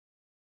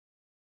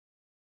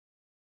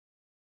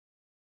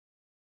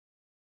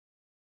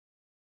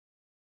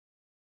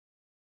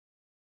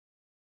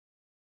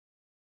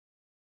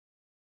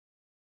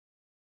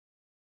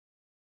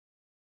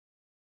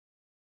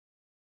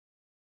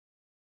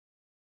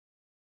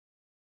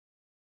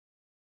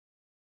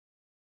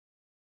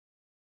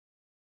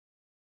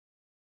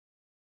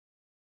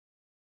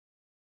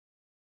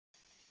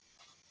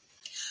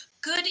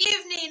Good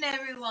evening,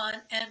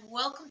 everyone, and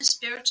welcome to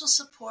Spiritual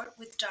Support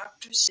with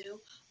Dr. Sue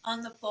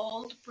on the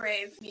Bold,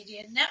 Brave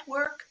Media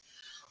Network.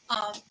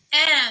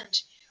 And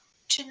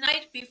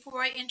tonight,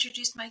 before I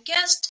introduce my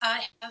guest,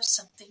 I have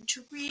something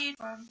to read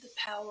from The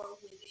Power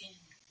Within.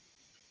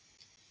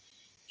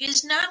 It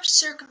is not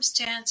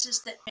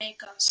circumstances that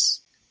make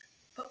us,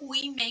 but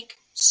we make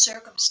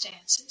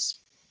circumstances.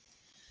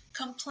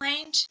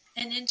 Complaint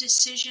and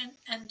indecision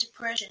and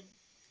depression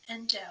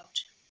and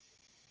doubt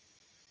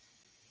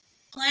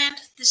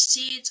plant the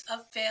seeds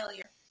of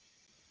failure,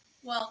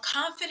 while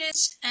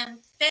confidence and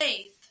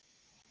faith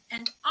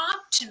and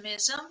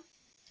optimism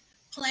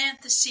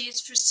plant the seeds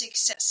for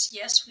success.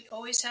 Yes, we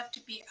always have to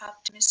be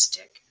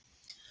optimistic.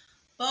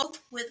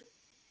 Both will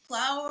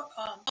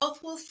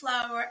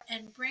flower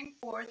and bring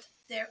forth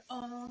their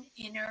own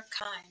inner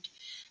kind.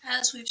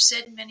 As we've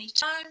said many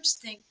times,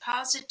 think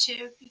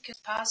positive, because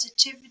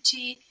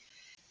positivity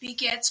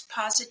begets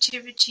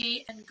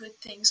positivity and good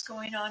things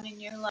going on in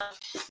your life.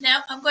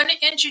 Now, I'm going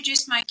to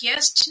introduce my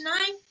guest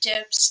tonight,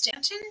 Deb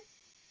Stanton.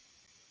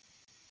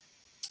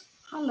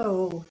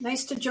 Hello,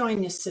 nice to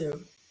join you,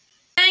 Sue.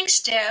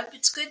 Thanks, Deb.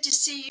 It's good to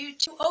see you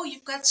too. Oh,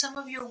 you've got some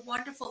of your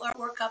wonderful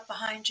artwork up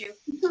behind you.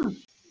 Mm-hmm.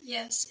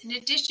 Yes, in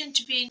addition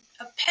to being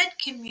a pet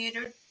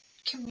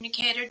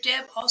communicator,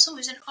 Deb also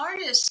is an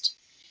artist,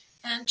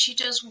 and she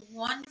does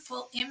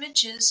wonderful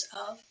images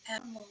of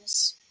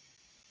animals.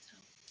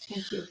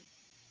 Thank you.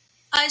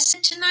 I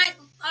said tonight,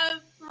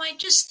 my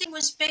thing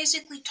was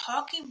basically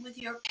talking with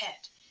your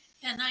pet,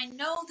 and I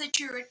know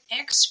that you're an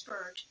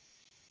expert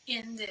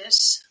in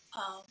this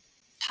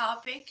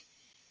topic,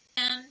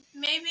 and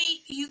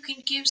maybe you can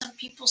give some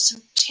people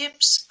some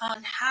tips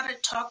on how to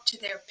talk to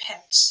their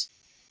pets.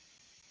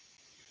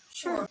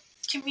 Sure. Or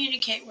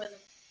communicate with them.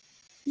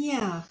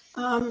 Yeah.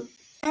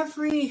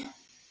 Every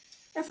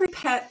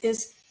pet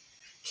is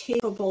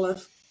capable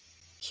of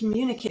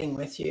communicating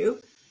with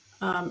you.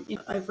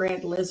 I've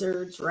read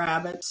lizards,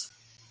 rabbits,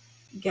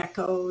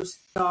 geckos,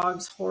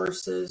 dogs,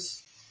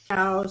 horses,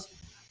 cows.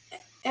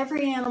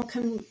 Every animal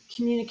can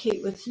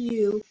communicate with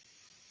you,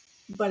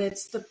 but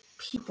it's the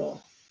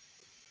people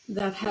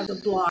that have the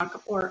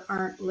block or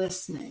aren't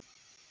listening.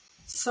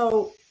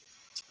 So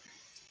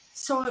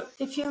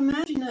if you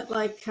imagine it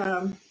like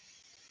a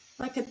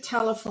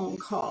telephone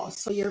call.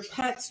 So your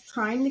pet's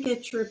trying to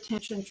get your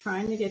attention.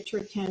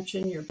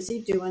 You're busy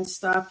doing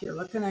stuff. You're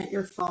looking at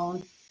your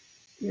phone.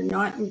 You're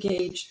not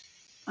engaged.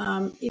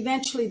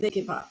 Eventually they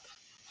give up.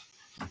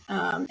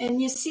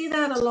 And you see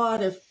that a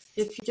lot if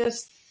you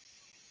just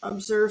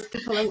observe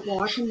people out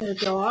walking their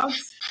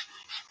dogs.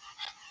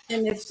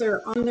 And if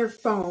they're on their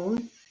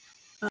phone,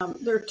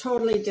 they're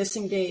totally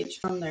disengaged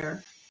from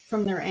their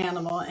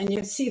animal. And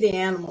you see the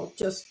animal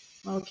just,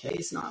 okay,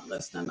 he's not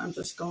listening. I'm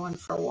just going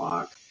for a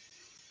walk.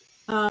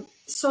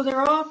 So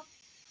they're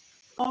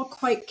all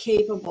quite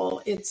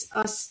capable. It's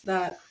us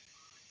that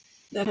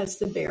has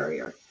the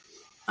barrier.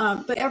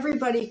 But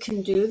everybody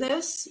can do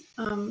this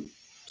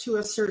to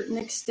a certain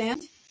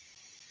extent.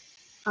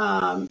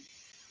 And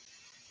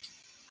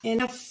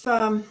if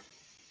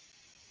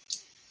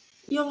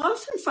you'll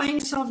often find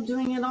yourself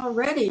doing it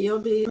already. You'll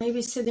be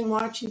maybe sitting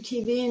watching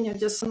TV and you'll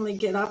just suddenly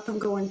get up and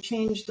go and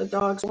change the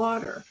dog's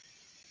water,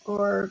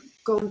 or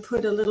go and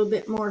put a little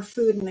bit more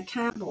food in the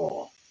cat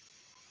bowl.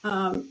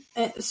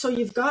 So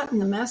you've gotten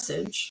the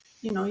message.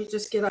 You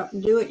just get up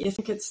and do it. You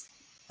think it's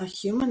a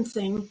human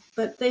thing,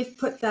 but they've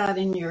put that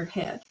in your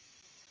head.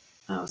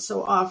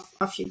 So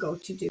off you go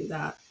to do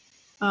that.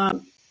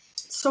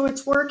 So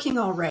it's working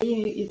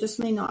already. You just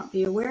may not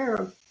be aware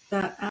of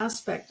that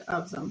aspect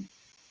of them.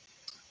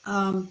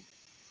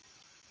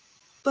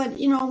 But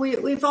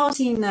we've all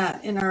seen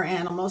that in our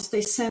animals.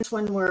 They sense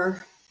when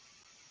we're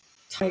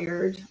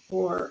tired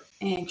or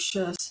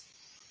anxious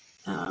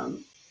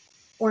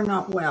or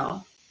not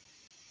well,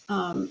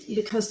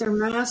 because they're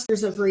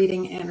masters of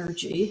reading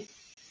energy.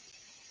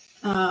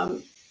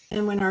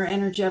 And when our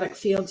energetic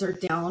fields are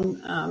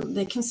down,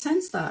 they can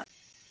sense that.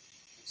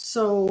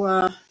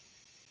 So,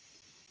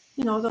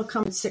 they'll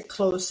come and sit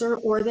closer,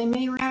 or they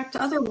may react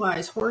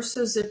otherwise.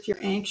 Horses, if you're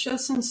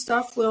anxious and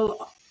stuff,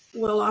 will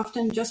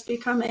often just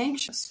become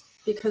anxious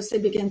because they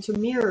begin to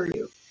mirror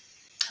you.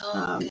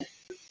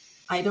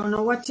 I don't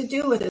know what to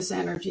do with this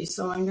energy,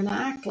 so I'm going to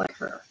act like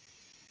her.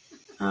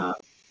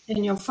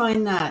 And you'll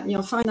find that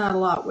a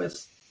lot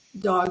with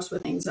dogs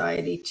with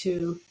anxiety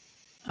too.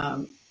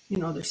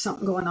 There's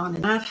something going on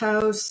in that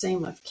house.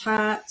 Same with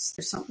cats.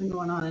 There's something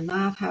going on in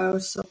that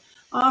house. So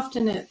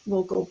often it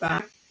will go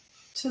back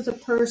to the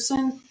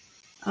person.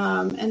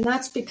 And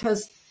that's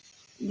because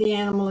the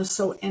animal is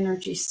so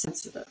energy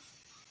sensitive.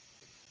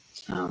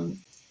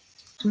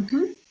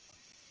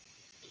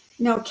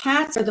 Now,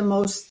 cats are the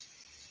most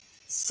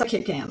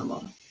psychic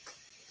animal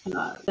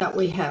that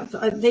we have.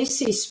 They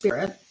see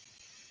spirit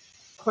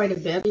quite a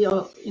bit.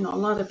 A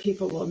lot of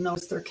people will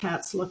notice their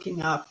cats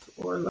looking up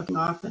or looking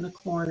off in a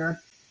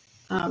corner.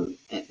 And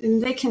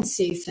they can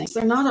see things.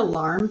 They're not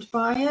alarmed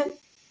by it.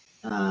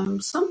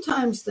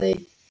 Sometimes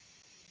they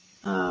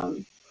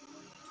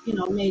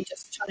may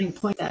just try and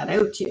point that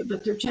out to you,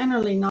 but they're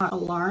generally not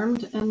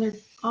alarmed, and they're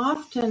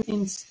often,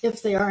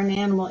 if they are an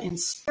animal in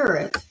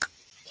spirit,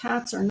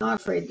 cats are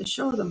not afraid to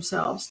show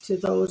themselves to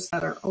those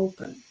that are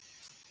open,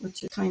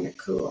 which is kind of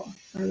cool.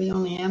 They're the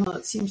only animal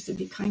that seems to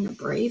be kind of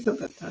brave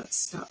about that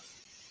stuff.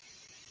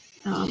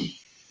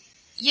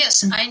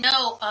 Yes, I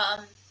know.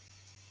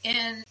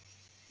 In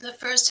the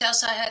first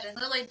house I had in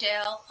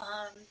Lilydale,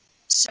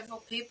 several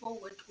people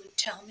would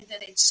tell me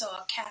that they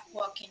saw a cat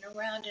walking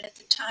around, and at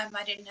the time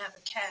I didn't have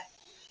a cat.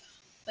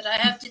 But I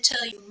have to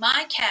tell you,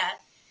 my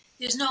cat,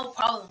 there's no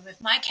problem. If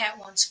my cat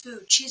wants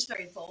food, she's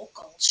very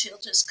vocal. She'll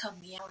just come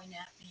meowing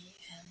at me,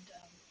 and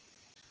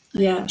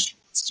I know she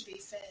wants to be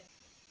fed.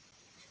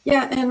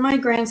 Yeah, and my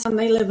grandson,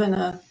 they live in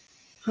a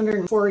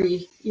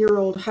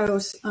 140-year-old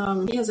house.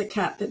 He has a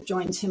cat that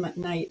joins him at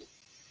night,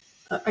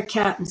 a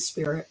cat in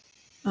spirit.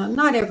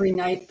 Not every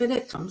night, but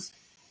it comes.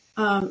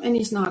 And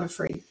he's not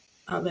afraid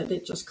of it.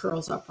 It just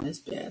curls up on his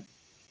bed.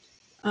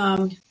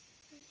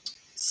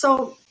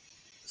 So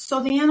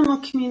the animal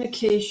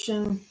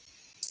communication,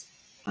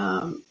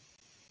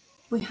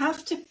 we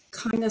have to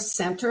kind of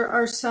center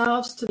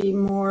ourselves to be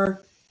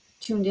more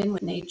tuned in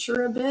with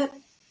nature a bit,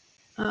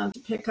 to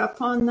pick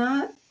up on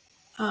that.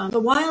 The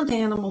wild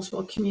animals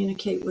will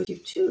communicate with you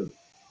too.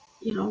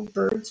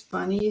 Birds,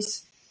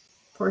 bunnies,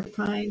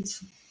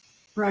 porcupines,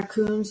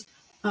 raccoons.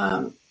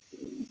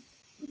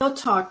 They'll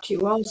talk to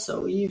you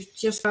also. You've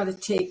just got to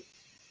take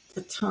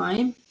the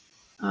time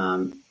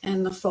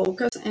and the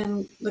focus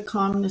and the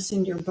calmness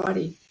in your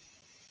body.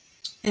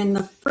 And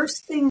the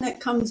first thing that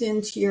comes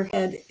into your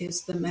head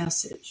is the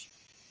message.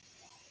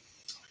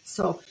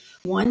 So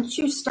once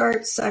you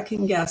start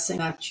second guessing,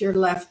 that's your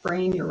left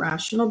brain, your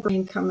rational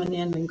brain coming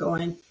in and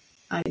going,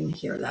 I didn't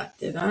hear that,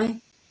 did I?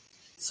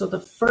 So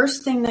the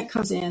first thing that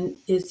comes in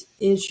is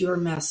your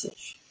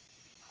message.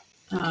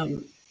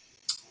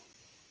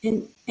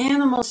 And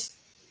animals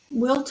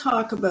will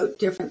talk about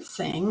different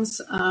things.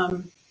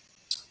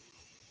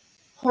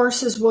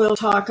 Horses will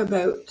talk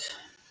about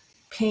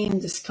pain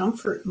and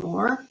discomfort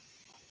more,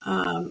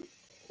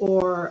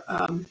 or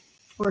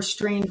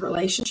strained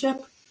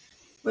relationship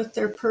with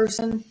their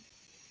person.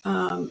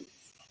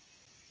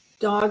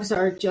 Dogs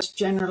are just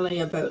generally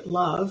about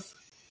love.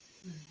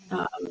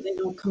 They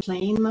don't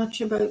complain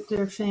much about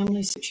their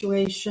family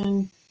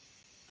situation.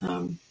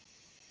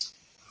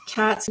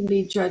 Cats can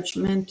be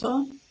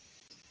judgmental.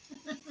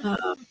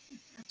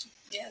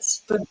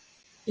 Yes. But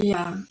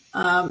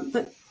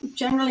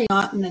generally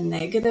not in a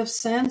negative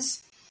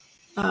sense.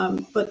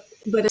 But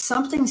if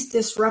something's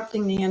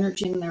disrupting the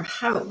energy in their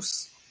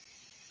house,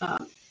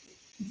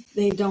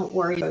 they don't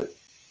worry about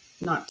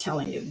not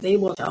telling you. They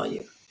will tell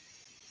you.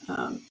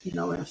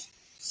 If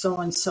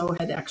so-and-so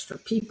had extra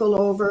people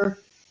over,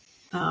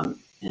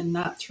 and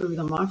that threw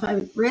them off.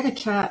 I read a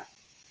cat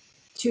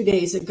 2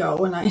 days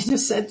ago, and I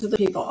just said to the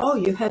people, oh,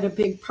 you had a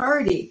big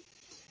party.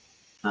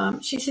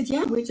 She said,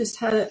 yeah, we just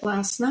had it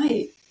last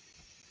night.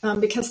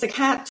 Because the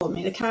cat told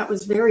me the cat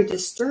was very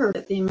disturbed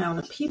at the amount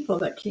of people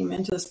that came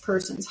into this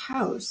person's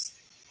house.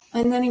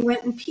 And then he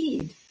went and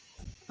peed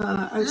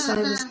outside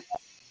his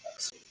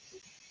house,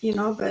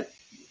 but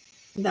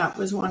that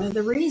was one of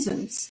the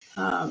reasons.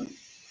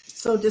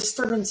 So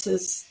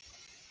disturbances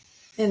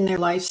in their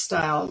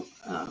lifestyle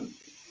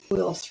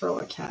will throw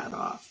a cat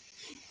off.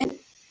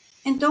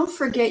 And don't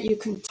forget, you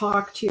can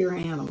talk to your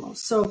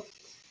animals. So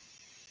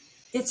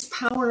it's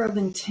power of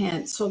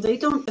intent. So they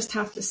don't just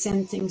have to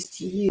send things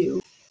to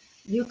you.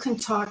 You can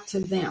talk to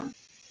them.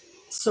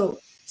 So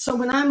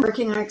when I'm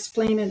working, I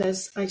explain it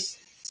as I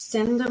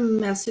send a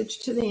message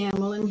to the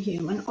animal in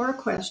human or a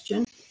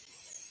question.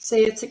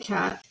 Say it's a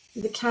cat.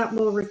 The cat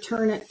will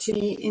return it to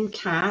me in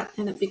cat,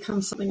 and it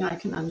becomes something I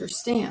can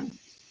understand.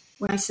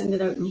 When I send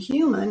it out in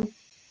human,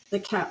 the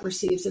cat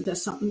receives it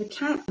as something the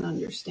cat can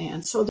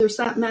understand. So there's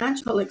that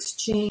magical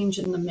exchange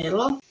in the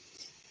middle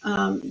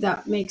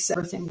that makes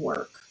everything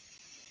work.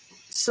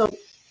 So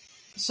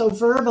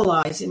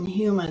verbalize in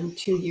human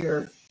to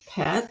your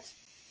pet,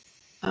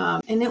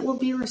 and it will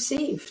be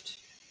received,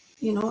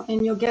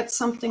 and you'll get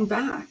something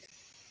back.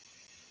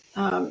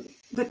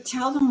 But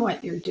tell them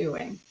what you're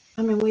doing.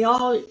 I mean, we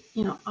all,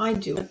 I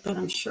do it, but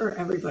I'm sure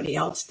everybody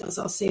else does.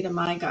 I'll say to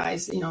my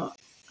guys,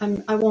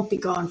 I won't be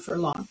gone for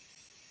long.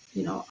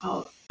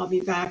 I'll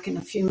be back in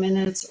a few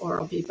minutes, or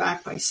I'll be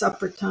back by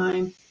supper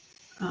time.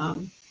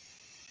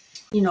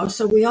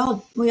 So we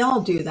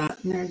all do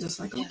that, and they're just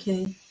like,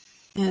 okay,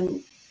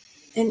 and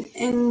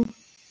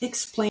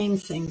explain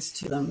things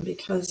to them,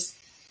 because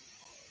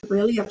it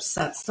really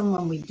upsets them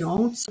when we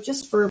don't. So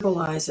just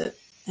verbalize it,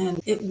 and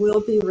it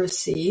will be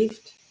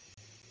received.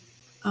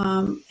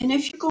 And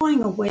if you're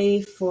going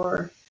away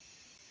for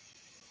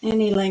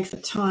any length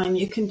of time,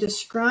 you can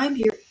describe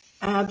your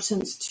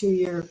absence to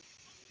your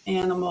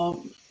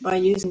animal by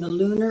using the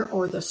lunar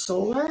or the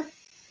solar.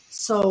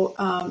 So,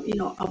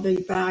 I'll be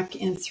back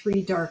in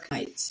 3 dark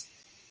nights.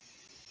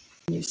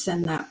 And you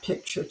send that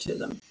picture to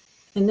them.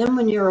 And then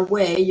when you're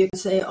away, you can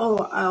say,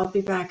 oh, I'll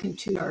be back in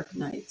 2 dark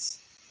nights.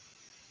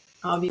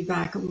 I'll be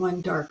back in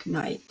 1 dark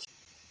night.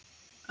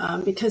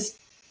 Because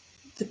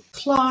the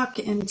clock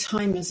and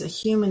time is a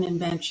human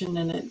invention,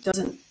 and it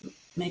doesn't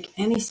make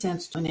any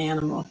sense to an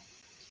animal.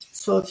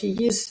 So if you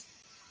use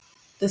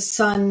the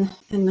sun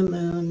and the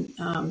moon,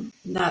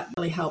 that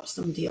really helps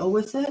them deal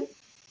with it.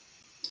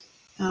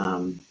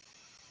 And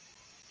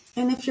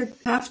if you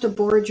have to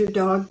board your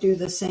dog, do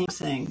the same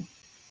thing.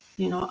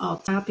 I'll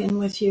tap in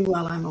with you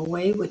while I'm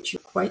away, which you're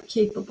quite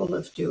capable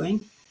of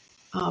doing.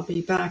 I'll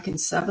be back in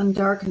 7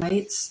 dark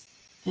nights,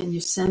 and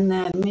you send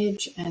that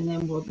image, and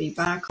then we'll be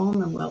back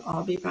home, and we'll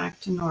all be back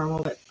to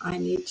normal. But I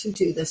need to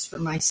do this for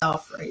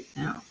myself right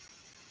now.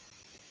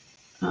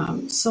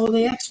 So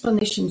the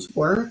explanations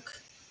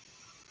work.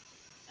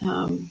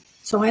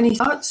 So any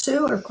thoughts,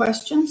 Sue, or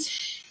questions?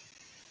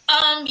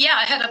 Yeah,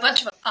 I had a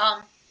bunch of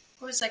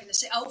what was I going to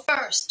say? Oh,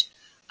 first,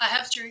 I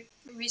have to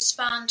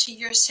respond to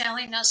your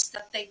telling us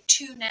that they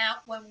tune out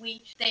when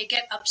they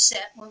get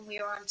upset when we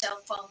are on cell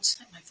phones.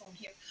 I have my phone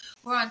here.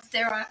 We're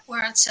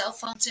on cell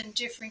phones and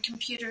different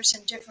computers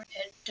and different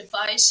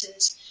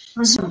devices.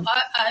 Mm-hmm. So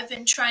I've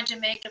been trying to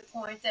make a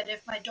point that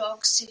if my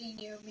dog's sitting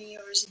near me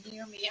or is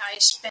near me, I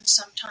spend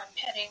some time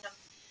petting him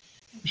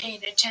and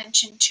paying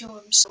attention to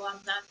him, so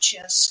I'm not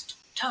just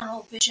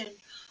tunnel vision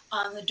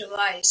on the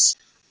device.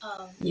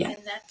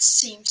 And that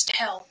seems to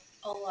help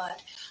a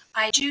lot.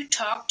 I do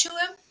talk to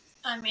him.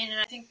 And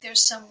I think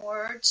there's some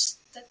words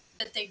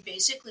that they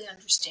basically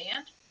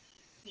understand,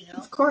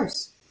 Of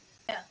course.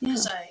 Yeah,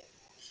 because I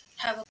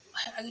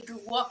do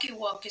walkie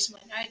walk is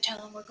when I tell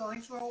him we're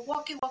going for a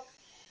walkie walk,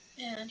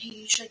 and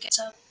he usually gets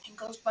up and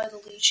goes by the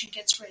leash and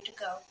gets ready to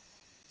go.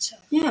 So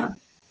he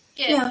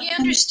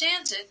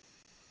understands it.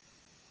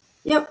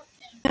 Yep.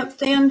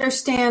 They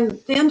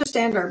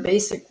understand our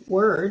basic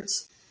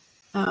words,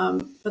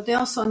 but they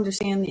also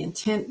understand the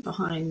intent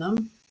behind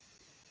them.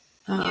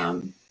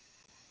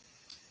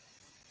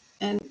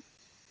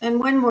 And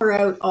when we're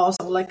out,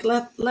 also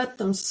let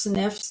them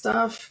sniff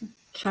stuff,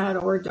 cat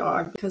or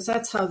dog, because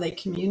that's how they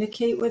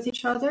communicate with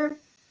each other.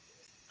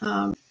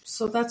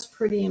 So that's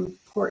pretty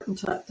important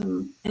to let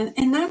them,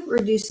 and that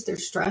reduces their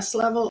stress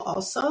level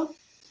also.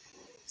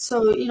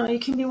 So you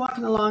can be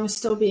walking along and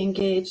still be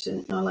engaged,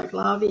 and like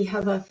Lavi,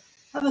 have a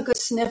good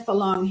sniff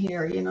along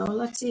here.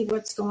 Let's see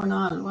what's going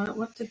on.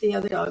 What did the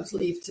other dogs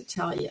leave to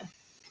tell you?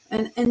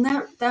 And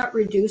that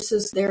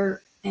reduces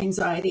their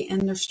anxiety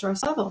and their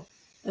stress level.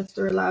 If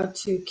they're allowed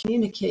to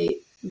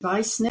communicate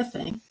by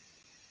sniffing,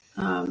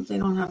 they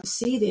don't have to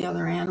see the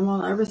other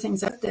animal.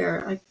 Everything's out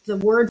there. Like the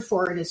word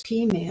for it is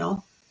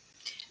female.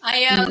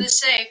 I was going to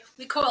say,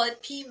 we call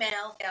it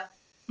P-mail.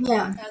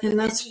 Yeah, and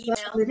that's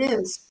what it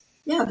is.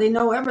 Yeah, they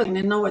know everything.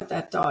 They know what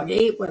that dog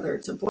ate, whether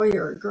it's a boy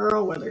or a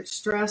girl, whether it's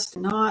stressed or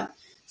not.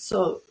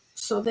 So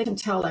they can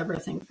tell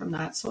everything from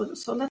that. So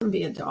let them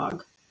be a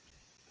dog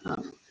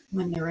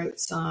when they're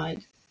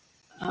outside.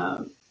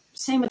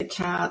 Same with the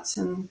cats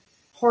and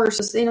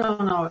horses. They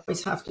don't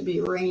always have to be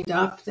reined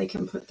up. They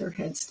can put their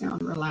heads down,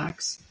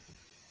 relax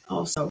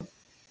also.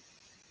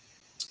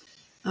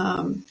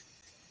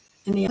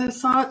 Any other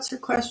thoughts or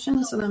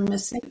questions that I'm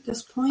missing at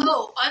this point?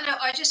 Oh, I know.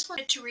 I just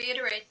wanted to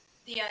reiterate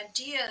the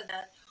idea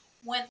that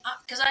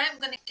because I am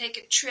going to take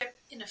a trip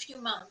in a few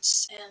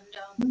months,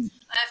 and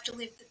I have to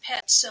leave the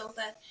pet, so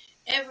that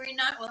every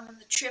night while I'm on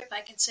the trip,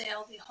 I can say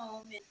I'll be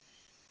home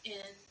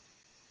in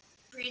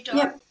 3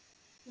 dark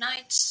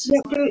nights.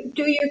 Yeah,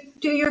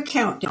 do your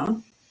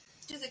countdown.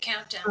 Do the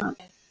countdown.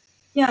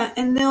 Yeah,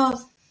 and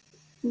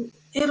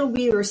it'll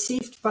be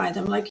received by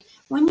them. Like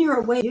when you're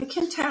away, you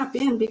can tap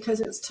in because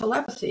it's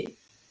telepathy.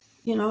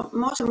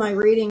 Most of my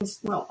readings,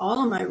 well,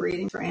 all of my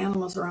readings for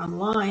animals are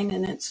online,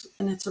 and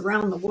it's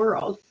around the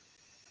world.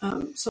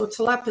 So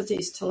telepathy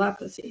is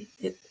telepathy.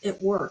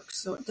 It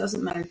works. So it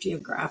doesn't matter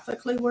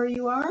geographically where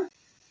you are.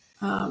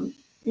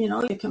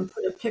 You can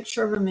put a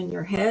picture of them in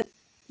your head.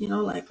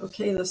 Like,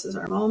 okay, this is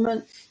our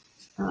moment,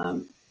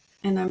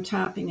 and I'm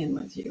tapping in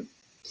with you.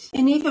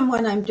 And even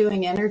when I'm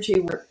doing energy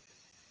work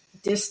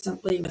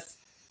distantly with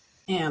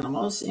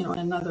animals, in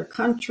another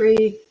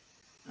country,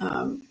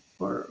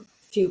 or a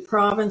few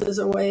provinces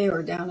away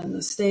or down in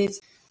the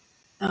States,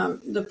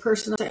 the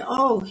person will say,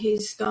 oh,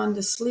 he's gone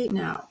to sleep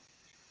now.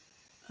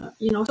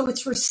 So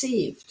it's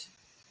received.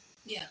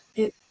 Yeah.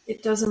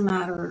 It doesn't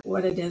matter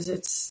what it is.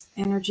 It's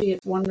energy.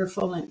 It's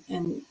wonderful.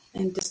 And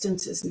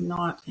distance is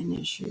not an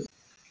issue.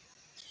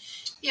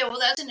 Yeah, well,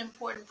 that's an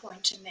important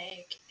point to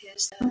make,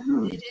 is that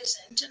it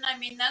isn't.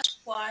 And that's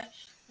why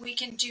we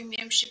can do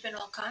mediumship and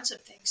all kinds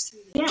of things through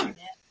the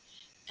internet.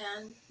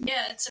 And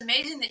it's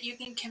amazing that you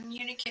can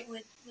communicate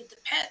with the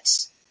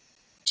pets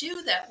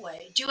too that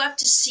way. Do you have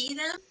to see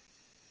them?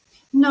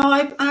 No,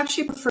 I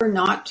actually prefer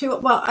not to.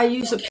 Well, I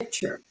use a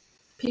picture.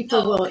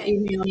 People will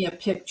email me a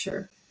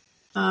picture.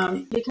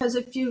 Because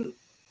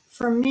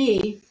for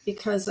me,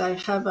 because I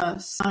have a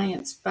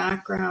science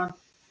background,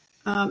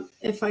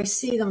 if I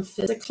see them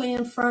physically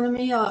in front of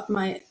me, I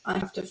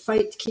have to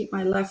fight to keep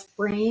my left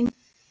brain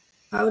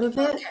out of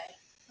it. Okay.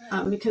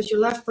 Right. Because your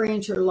left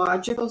brain's your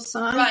logical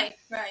side.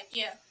 Right,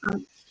 yeah.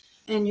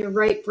 And your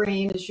right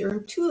brain is your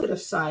intuitive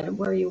side of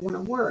where you want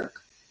to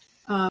work.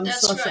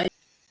 That's right.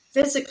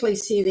 physically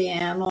see the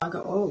animal, I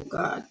go, oh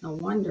God, no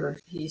wonder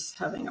he's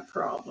having a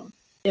problem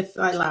if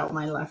I allow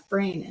my left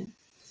brain in.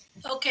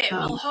 Okay,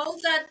 we'll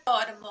hold that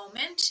thought a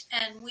moment,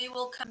 and we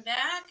will come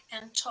back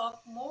and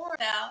talk more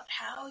about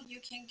how you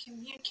can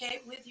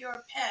communicate with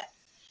your pet.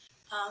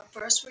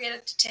 First, we're going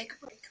to take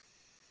a break.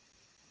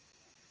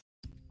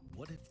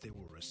 What if there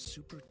were a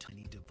super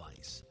tiny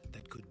device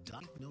that could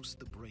diagnose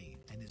the brain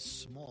and is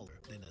smaller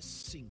than a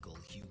single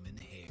human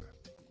hair?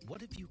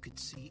 What if you could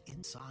see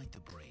inside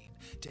the brain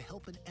to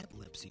help an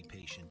epilepsy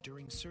patient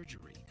during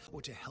surgery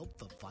or to help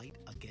the fight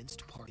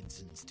against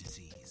Parkinson's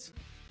disease?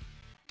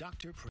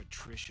 Dr.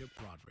 Patricia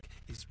Broderick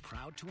is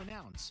proud to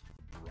announce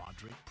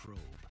Broderick Probe,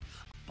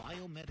 a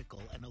biomedical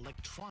and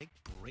electronic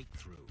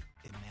breakthrough.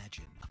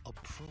 Imagine a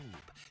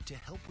probe to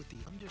help with the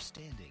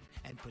understanding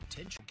and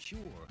potential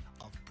cure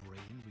of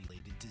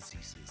brain-related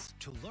diseases.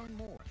 To learn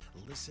more,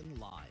 listen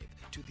live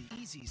to the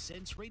Easy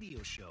Sense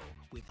radio show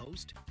with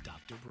host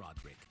Dr.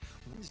 Broderick,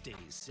 Wednesdays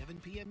 7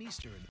 p.m.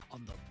 Eastern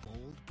on the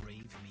Bold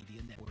Brave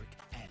Media Network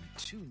and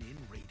TuneIn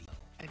Radio.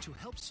 And to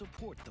help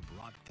support the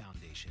Broad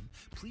Foundation,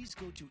 please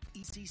go to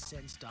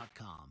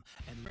EasySense.com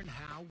and learn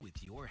how,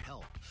 with your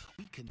help,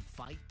 we can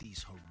fight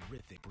these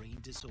horrific brain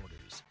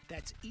disorders.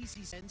 That's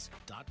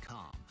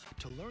EasySense.com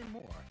to learn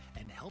more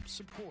and help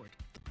support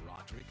the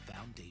Broderick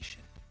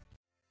Foundation.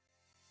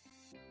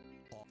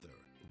 Author,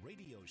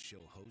 radio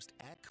show host,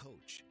 and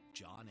coach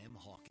John M.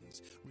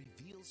 Hawkins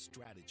reveals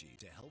strategy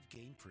to help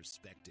gain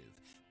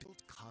perspective,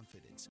 build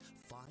confidence,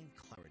 find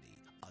clarity,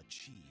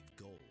 achieve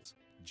goals.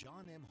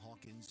 John M.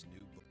 Hawkins'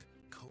 new book,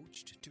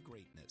 Coached to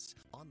Greatness,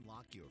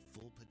 Unlock Your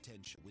Full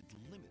Potential with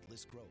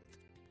Limitless Growth,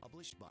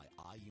 published by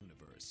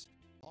iUniverse.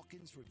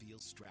 Hawkins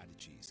reveals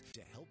strategies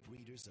to help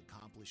readers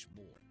accomplish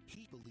more.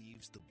 He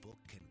believes the book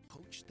can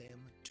coach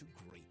them to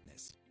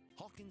greatness.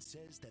 Hawkins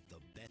says that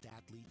the best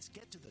athletes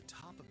get to the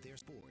top of their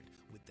sport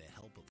with the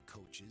help of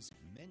coaches,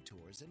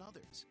 mentors, and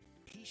others.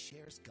 He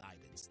shares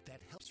guidance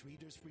that helps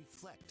readers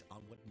reflect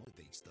on what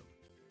motivates them.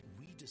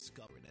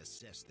 Rediscover and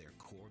assess their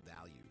core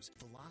values,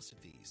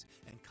 philosophies,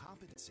 and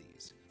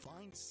competencies.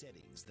 Find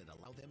settings that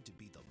allow them to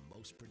be the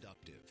most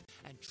productive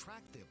and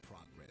track their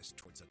progress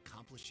towards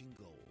accomplishing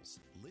goals.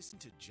 Listen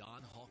to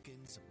John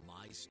Hawkins'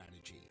 My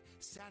Strategy,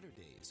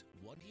 Saturdays,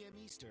 1 p.m.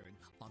 Eastern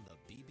on the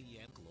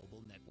BBN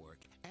Global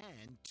Network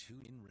and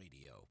TuneIn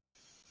Radio.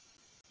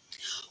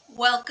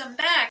 Welcome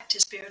back to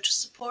Spiritual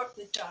Support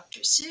with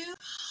Dr. Sue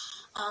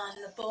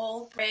on the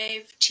Bold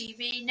Brave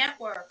TV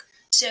network.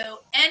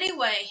 So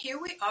anyway, here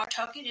we are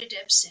talking to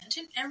Deb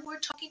Stanton, and we're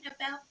talking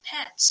about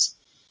pets.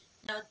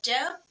 Now,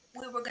 Deb,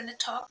 we were going to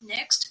talk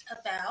next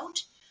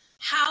about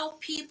how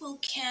people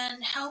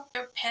can help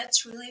their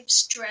pets relieve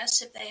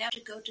stress if they have to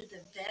go to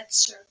the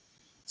vets or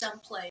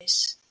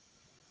someplace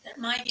that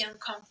might be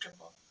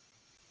uncomfortable.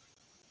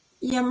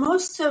 Yeah,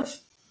 most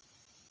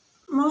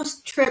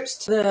trips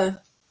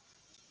to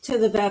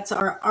the vets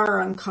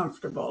are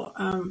uncomfortable.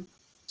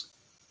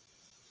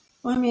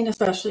 Well, I mean,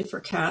 especially for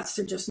cats,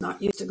 they're just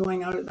not used to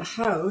going out of the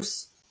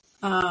house.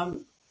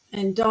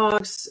 And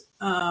dogs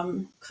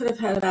could have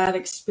had a bad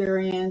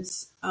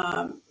experience.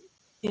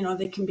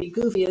 They can be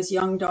goofy as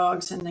young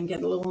dogs and then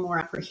get a little more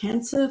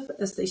apprehensive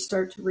as they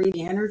start to read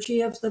the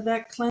energy of the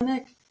vet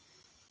clinic.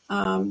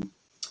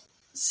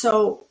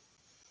 So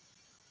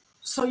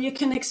you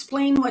can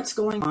explain what's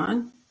going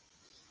on.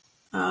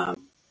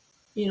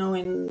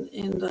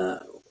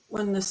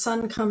 When the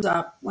sun comes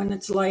up, when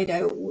it's light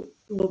out,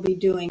 we'll be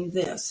doing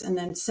this, and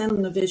then send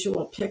them the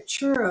visual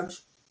picture of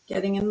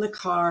getting in the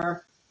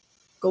car,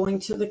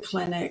 going to the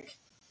clinic,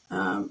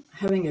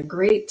 having a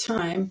great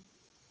time,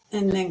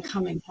 and then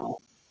coming home.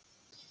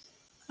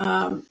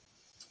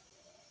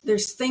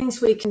 There's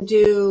things we can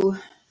do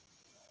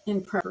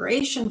in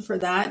preparation for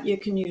that. You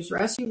can use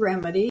Rescue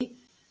Remedy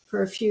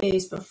for a few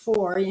days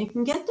before. You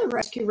can get the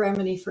Rescue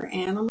Remedy for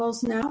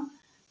animals now.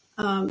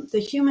 The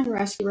human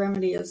Rescue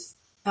Remedy is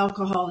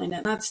alcohol in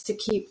it. That's to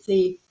keep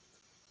the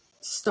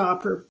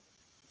stopper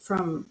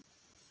and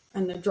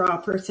the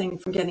dropper thing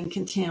from getting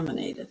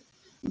contaminated.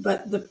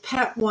 But the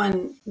pet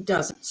one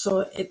doesn't.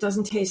 So it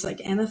doesn't taste like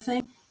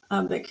anything.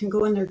 It can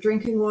go in their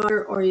drinking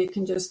water, or you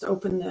can just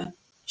open the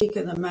cheek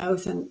of the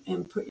mouth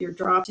and put your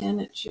drops in.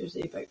 It's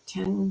usually about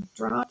 10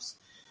 drops.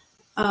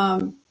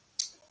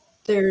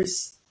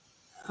 There's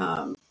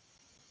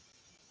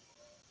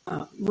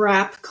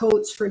wrap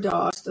coats for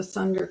dogs, the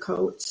thunder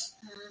coats.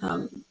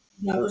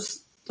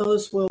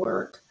 Those will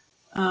work.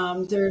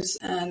 There's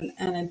an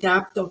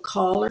adaptable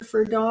collar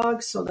for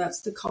dogs, so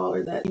that's the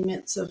collar that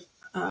emits a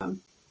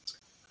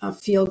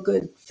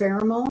feel-good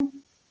pheromone.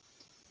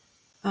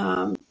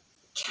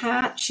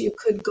 Cats, you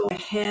could go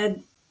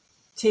ahead,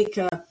 take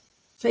a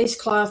face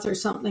cloth or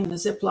something in a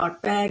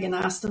Ziploc bag and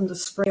ask them to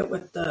spray it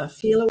with the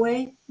Feel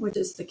Away, which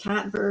is the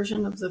cat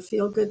version of the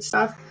feel-good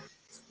stuff.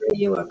 Spray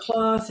you a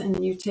cloth,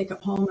 and you take it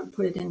home and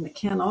put it in the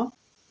kennel.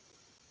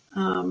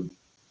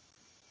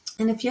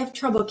 And if you have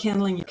trouble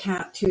kenneling your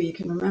cat too, you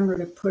can remember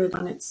to put it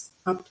on its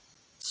up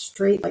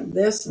straight like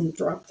this and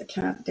drop the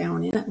cat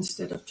down in it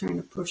instead of trying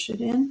to push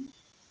it in.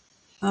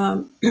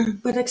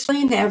 But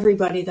explain to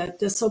everybody that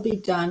this will be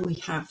done. We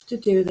have to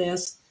do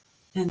this,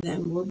 and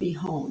then we'll be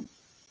home.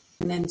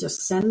 And then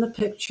just send the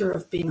picture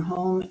of being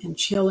home and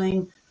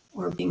chilling,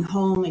 or being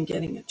home and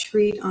getting a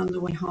treat on the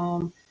way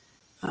home.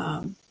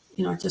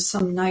 Just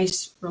some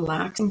nice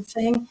relaxing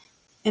thing.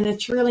 And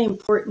it's really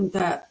important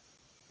that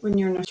when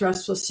you're in a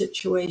stressful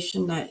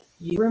situation that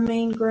you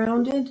remain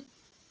grounded.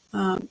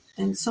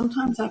 And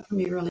sometimes that can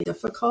be really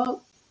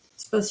difficult,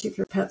 especially if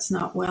your pet's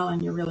not well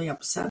and you're really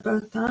upset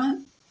about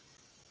that.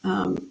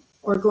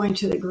 Or going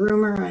to the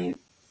groomer. I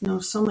know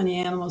so many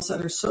animals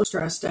that are so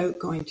stressed out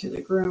going to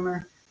the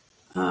groomer.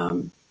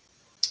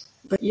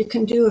 But you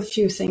can do a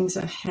few things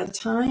ahead of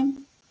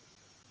time.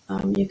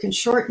 You can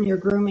shorten your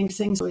grooming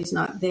thing so he's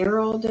not there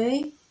all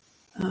day.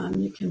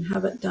 You can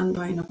have it done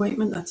by an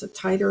appointment. That's a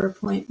tighter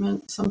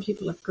appointment. Some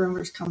people have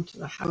groomers come to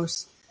the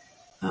house.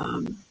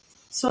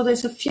 So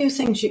there's a few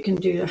things you can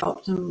do to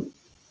help them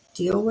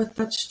deal with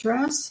that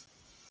stress.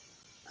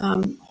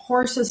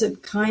 Horses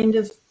would kind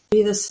of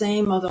be the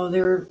same, although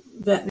their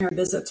veterinary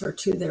visits are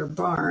to their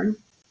barn,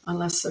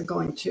 unless they're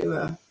going to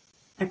a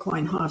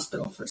equine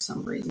hospital for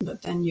some reason.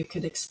 But then you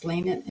could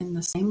explain it in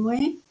the same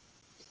way.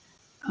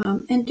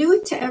 And do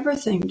it to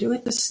everything. Do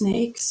it to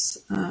snakes,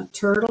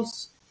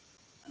 turtles.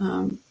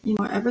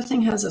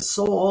 Everything has a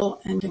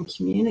soul and can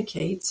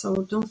communicate.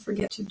 So don't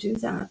forget to do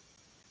that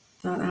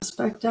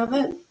aspect of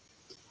it.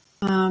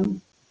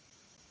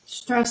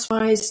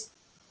 Stress-wise,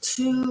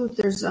 too,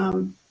 there's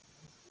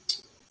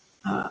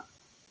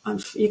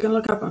you can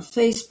look up on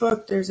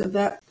Facebook. There's a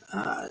vet,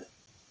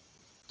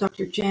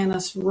 Dr.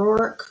 Janice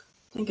Roark.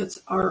 I think it's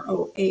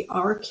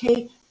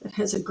Roark, that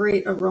has a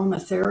great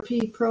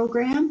aromatherapy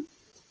program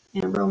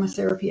and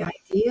aromatherapy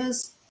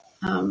ideas,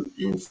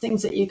 and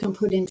things that you can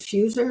put in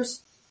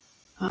diffusers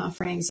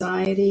for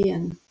anxiety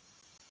and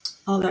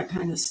all that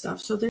kind of stuff.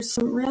 So there's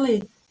some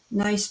really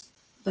nice,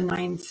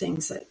 benign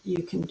things that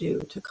you can do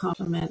to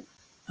complement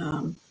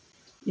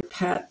your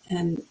pet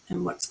and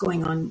what's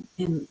going on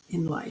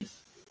in life.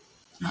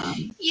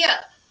 I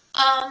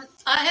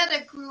had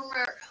a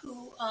groomer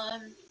who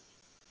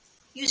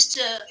used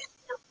to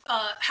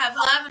have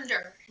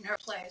lavender in her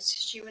place.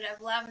 She would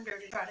have lavender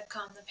to try to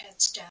calm the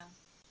pets down.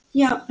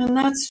 Yeah, and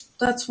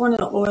that's one of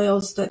the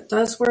oils that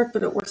does work,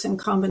 but it works in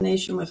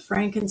combination with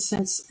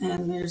frankincense,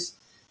 and there's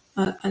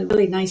a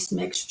really nice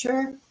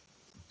mixture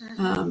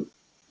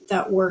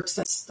that works.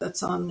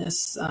 That's on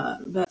this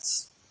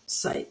vet's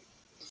site.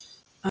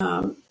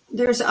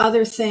 There's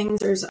other things.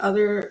 There's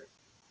other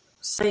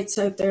sites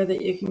out there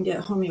that you can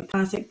get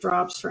homeopathic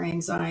drops for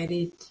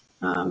anxiety,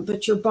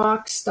 but your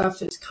box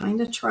stuff is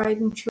kind of tried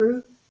and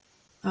true,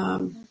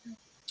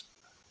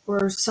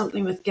 or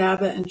something with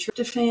GABA and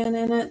tryptophan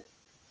in it.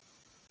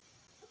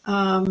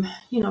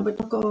 But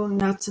don't go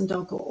nuts and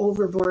don't go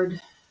overboard,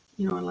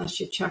 unless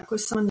you check with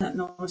someone that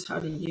knows how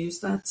to use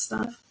that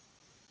stuff.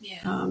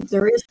 Yeah.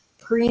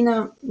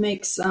 Purina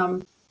makes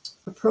a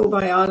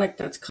probiotic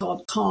that's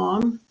called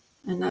Calm,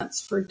 and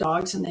that's for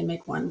dogs, and they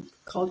make one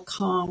called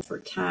Calm for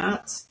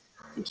cats.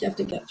 I think you have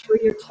to get through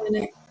your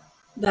clinic.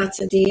 That's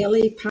a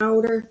daily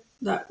powder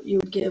that you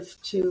would give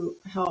to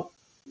help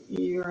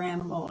your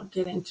animal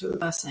get into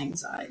less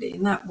anxiety,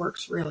 and that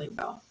works really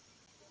well.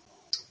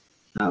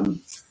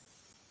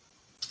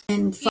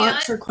 And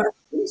thoughts or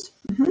questions?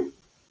 Mm-hmm.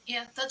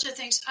 Yeah, those are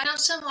things. I know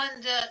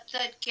someone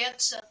that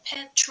gets a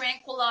pet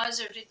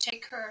tranquilizer to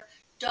take her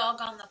dog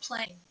on the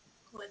plane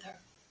with her.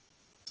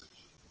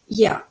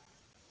 Yeah,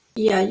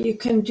 you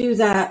can do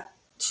that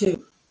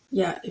too.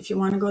 Yeah, if you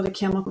want to go the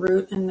chemical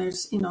route, and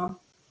there's,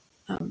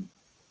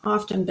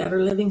 often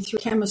better living through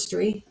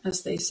chemistry,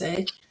 as they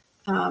say.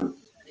 And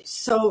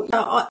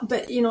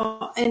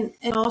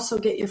also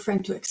get your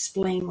friend to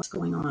explain what's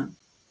going on.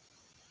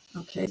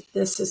 Okay,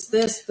 this is,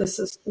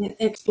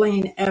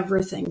 explain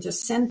everything.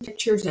 Just send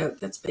pictures out.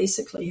 That's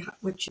basically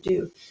what you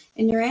do.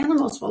 And your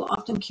animals will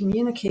often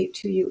communicate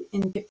to you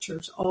in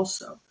pictures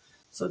also.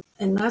 So,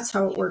 and that's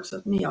how it works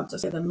with me. I'll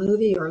just get a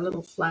movie or a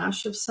little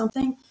flash of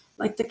something,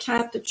 like the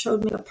cat that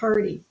showed me the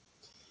party.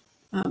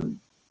 I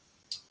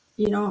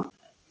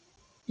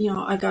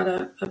got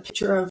a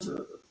picture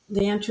of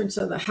the entrance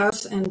of the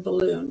house and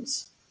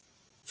balloons.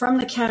 From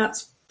the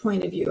cat's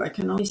point of view, I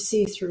can only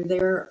see through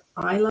their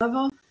eye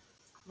level.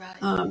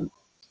 Right.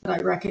 But I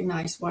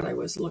recognized what I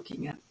was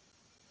looking at.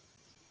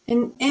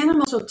 And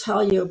animals will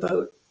tell you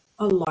about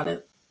a lot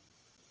of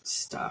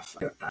stuff.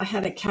 I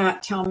had a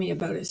cat tell me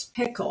about his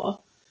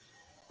pickle,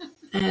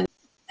 and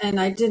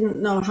I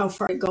didn't know how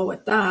far to go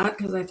with that,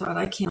 because I thought,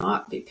 I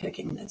cannot be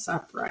picking this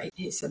up right.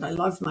 He said, I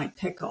love my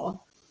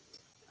pickle.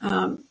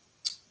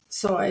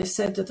 So I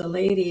said to the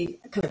lady,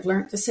 because I've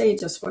learned to say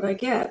just what I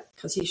get,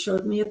 because he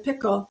showed me a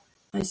pickle.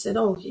 I said,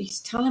 oh, he's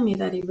telling me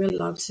that he really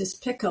loves his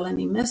pickle and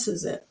he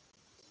misses it.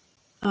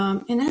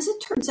 And as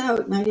it turns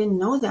out, and I didn't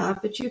know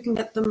that, but you can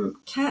get them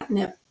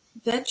catnip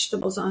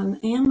vegetables on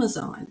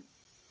Amazon.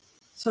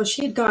 So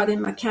she had got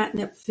him a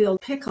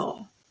catnip-filled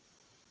pickle,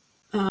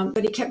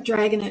 but he kept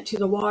dragging it to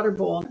the water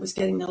bowl, and it was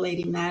getting the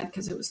lady mad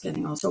because it was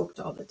getting all soaked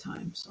all the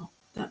time. So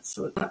that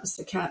was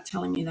the cat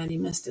telling me that he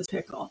missed his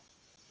pickle.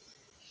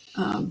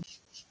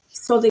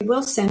 So they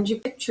will send you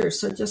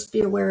pictures. So just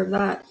be aware of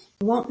that.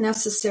 You won't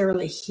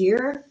necessarily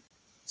hear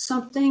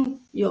something.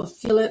 You'll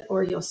feel it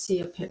or you'll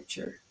see a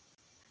picture.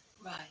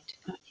 Right.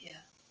 Yeah.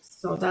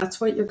 So that's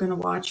what you're going to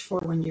watch for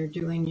when you're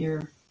doing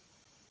your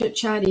chit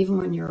chat, even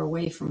when you're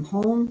away from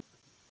home.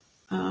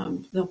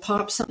 They'll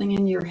pop something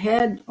in your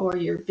head, or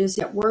you're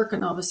busy at work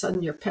and all of a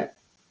sudden your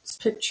pet's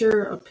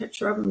picture, a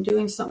picture of him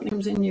doing something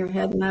comes in your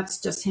head, and that's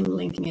just him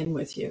linking in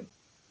with you.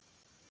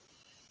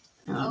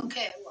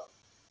 Okay, well,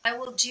 I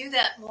will do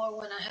that more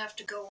when I have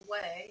to go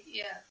away.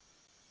 Yeah.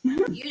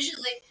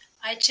 Usually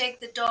I take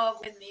the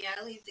dog with me.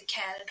 I leave the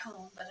cat at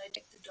home, but I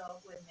take the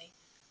dog with me.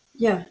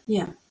 Yeah,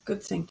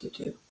 good thing to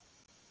do.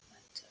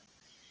 But,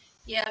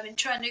 yeah, I've been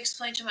trying to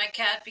explain to my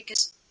cat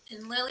because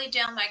in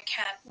Lilydale, my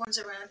cat runs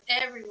around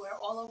everywhere,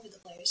 all over the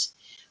place.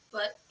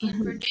 But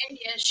in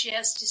Virginia, she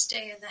has to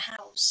stay in the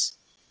house.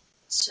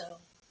 So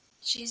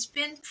she's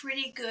been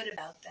pretty good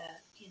about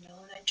that, and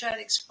I try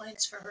to explain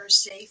it's for her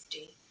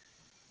safety.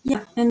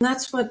 Yeah, and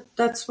that's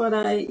what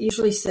I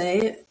usually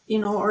say,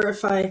 or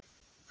if I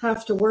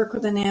have to work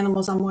with an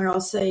animal somewhere, I'll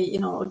say,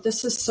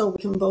 this is so we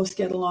can both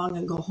get along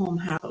and go home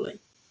happily.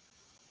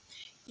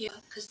 Yeah,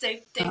 because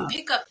they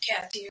pick up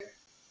cats here.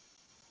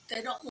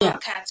 They don't love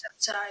cats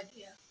outside.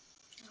 Yeah.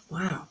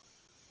 Wow.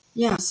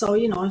 Yeah, so,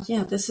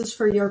 this is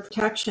for your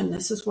protection.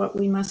 This is what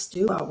we must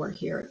do while we're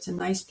here. It's a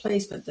nice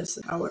place, but this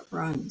is how it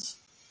runs.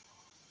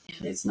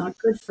 Yeah. It's not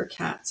good for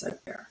cats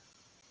out there.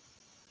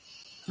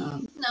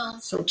 No,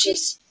 so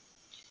she's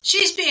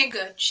being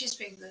good. She's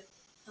being good.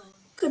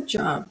 Good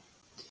job.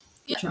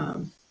 Good yeah.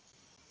 job.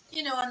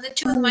 And the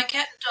two of my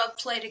cat and dog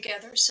play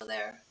together, so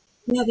they're...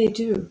 Yeah, they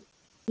do.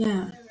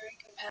 Yeah. They're very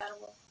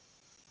compatible.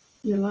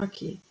 You're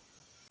lucky.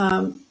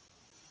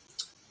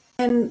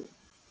 And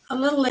a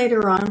little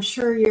later on, I'm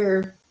sure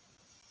your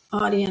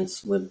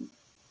audience would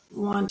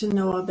want to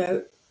know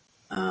about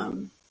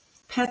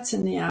pets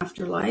in the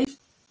afterlife,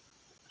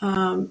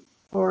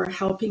 or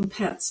helping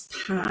pets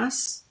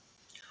pass.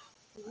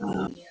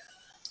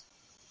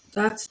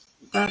 That's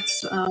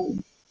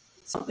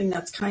something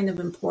that's kind of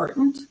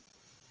important,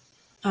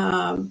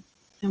 and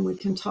we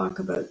can talk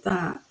about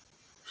that.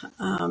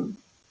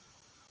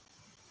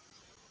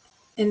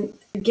 And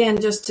again,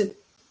 just to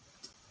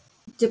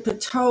dip a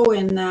toe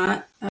in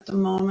that at the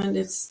moment,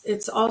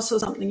 it's also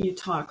something you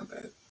talk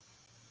about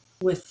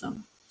with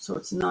them. So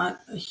it's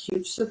not a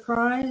huge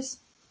surprise.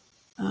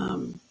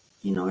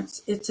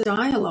 It's a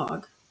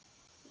dialogue.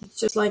 It's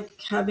just like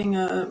having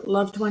a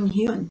loved one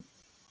human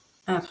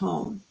at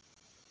home.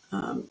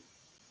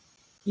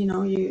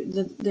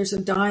 There's a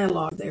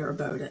dialogue there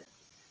about it.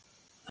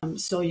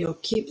 So you'll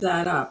keep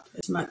that up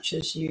as much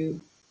as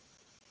you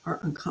are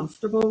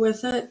uncomfortable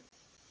with it,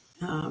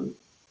 and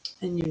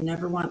you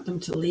never want them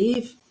to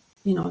leave.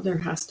 There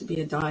has to be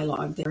a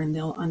dialogue there, and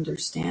they'll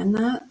understand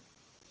that.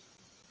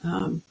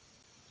 And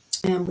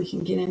we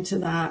can get into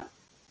that,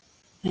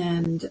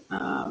 and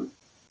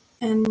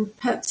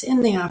pets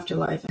in the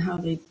afterlife and how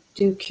they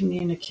do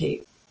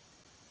communicate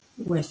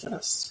with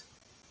us,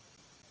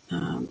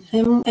 and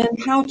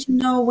how to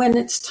know when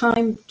it's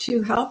time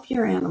to help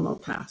your animal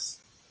pass.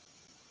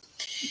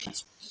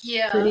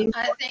 Yeah,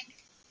 I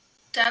think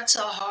that's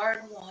a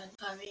hard one.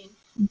 I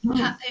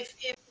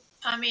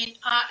mean,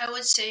 I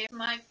would say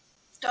my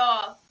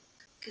dog,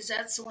 because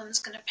that's the one that's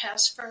going to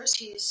pass first.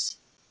 He's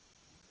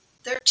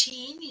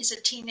 13. He's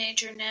a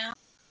teenager now.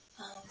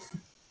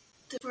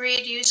 The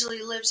breed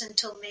usually lives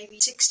until maybe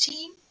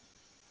 16,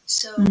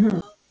 so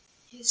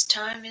his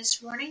time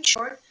is running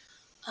short.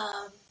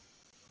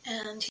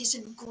 And he's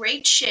in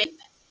great shape.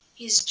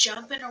 He's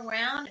jumping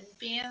around and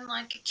being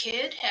like a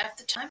kid half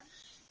the time.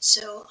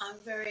 So I'm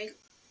very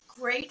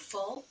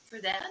grateful for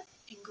that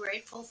and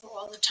grateful for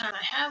all the time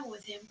I have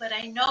with him. But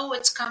I know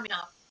it's coming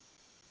up.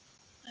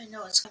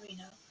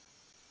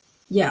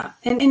 Yeah,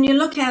 and you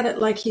look at it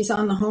like he's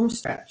on the home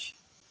stretch,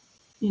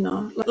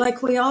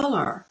 like we all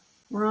are.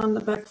 We're on the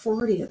back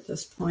 40 at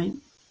this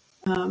point.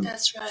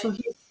 That's right. So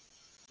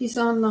he's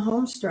on the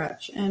home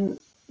stretch, and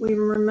we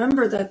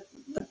remember that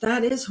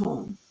is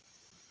home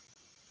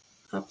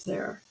up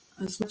there.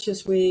 As much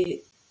as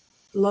we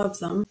love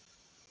them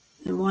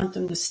and want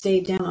them to stay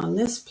down on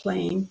this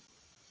plane,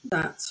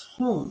 that's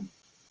home,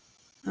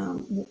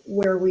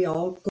 where we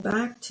all go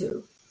back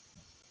to.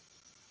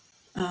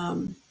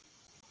 And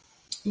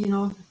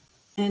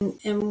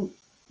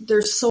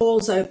there's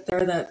souls out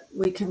there that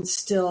we can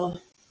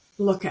still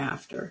look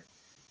after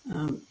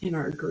in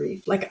our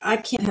grief. Like, I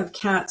can't have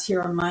cats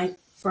here on my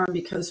farm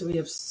because we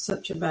have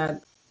such a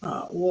bad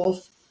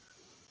wolf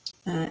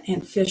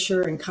and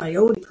fisher and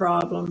coyote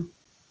problem,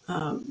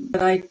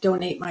 but I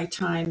donate my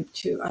time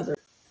to other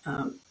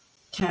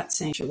cat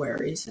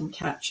sanctuaries and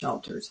cat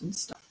shelters and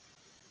stuff.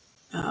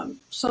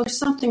 So there's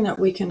something that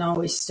we can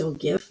always still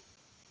give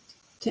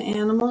to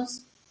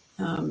animals.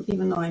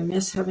 Even though I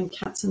miss having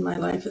cats in my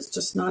life, it's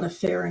just not a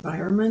fair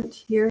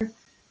environment here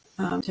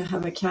to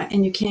have a cat.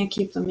 And you can't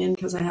keep them in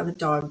because I have a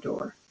dog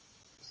door.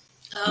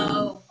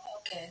 Oh,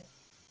 okay.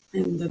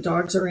 And the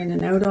dogs are in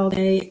and out all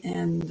day,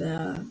 and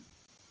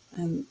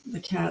the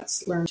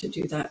cats learn to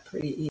do that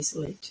pretty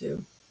easily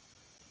too.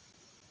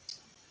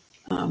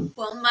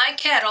 Well, my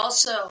cat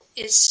also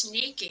is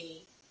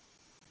sneaky.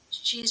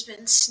 She's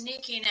been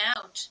sneaking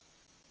out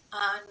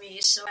on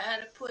me, so I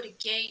had to put a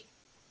gate,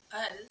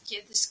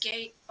 get this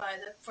gate by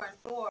the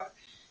front door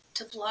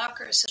to block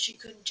her so she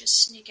couldn't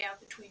just sneak out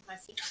between my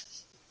feet.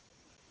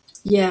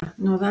 Yeah,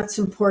 no, that's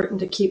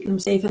important to keep them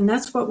safe. And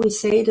that's what we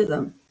say to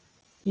them.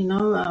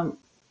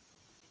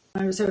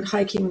 I was out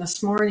hiking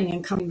this morning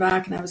and coming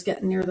back, and I was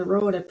getting near the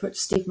road. I put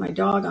Steve, my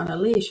dog, on a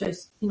leash. I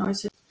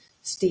said,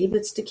 Steve,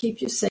 it's to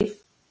keep you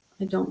safe.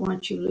 I don't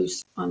want you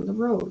loose on the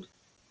road.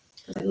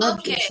 I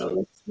love you, so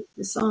let's keep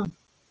this on.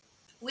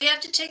 We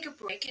have to take a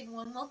break, and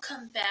when we'll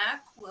come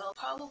back, we'll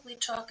probably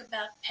talk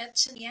about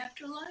pets in the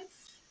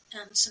afterlife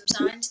and some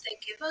signs they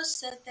give us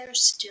that they're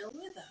still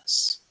with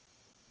us.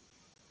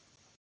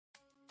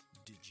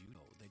 Did you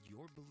know that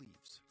your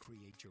beliefs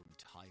create your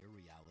entire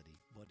reality,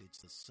 but it's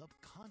the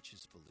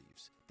subconscious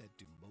beliefs that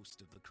do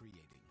most of the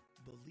creating?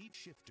 Belief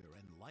shifter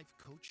and life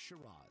coach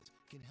Shiraz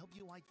can help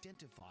you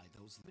identify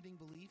those limiting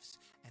beliefs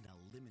and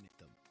eliminate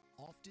them,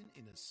 often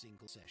in a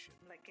single session.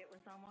 Like, it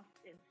was almost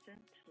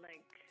instant,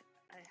 like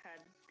I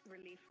had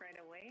relief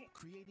right away.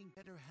 Creating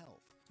better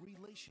health,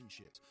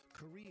 relationships,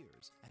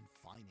 careers, and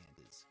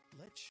finances.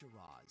 Let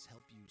Shiraz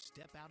help you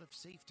step out of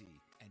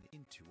safety and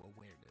into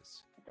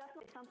awareness.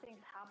 Definitely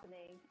something's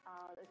happening.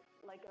 It's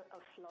like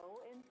a flow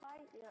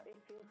inside. It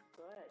feels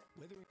good.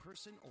 Whether in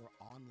person or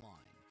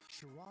online,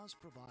 Shiraz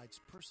provides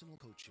personal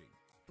coaching,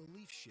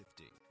 belief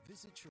shifting.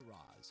 Visit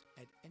Shiraz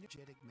at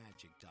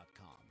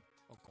energeticmagic.com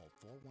or call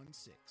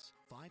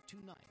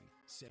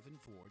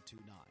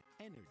 416-529-7429.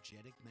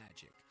 Energetic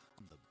Magic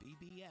on the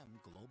BBM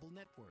Global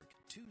Network,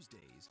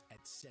 Tuesdays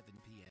at 7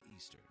 p.m.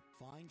 Eastern.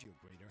 Find your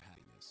greater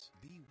happiness.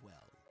 Be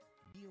well.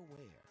 Be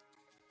aware.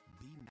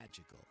 Be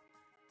magical.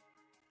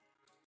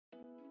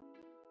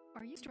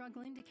 Are you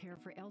struggling to care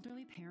for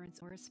elderly parents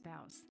or a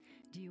spouse?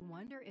 Do you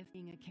wonder if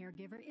being a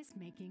caregiver is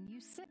making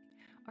you sick?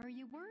 Are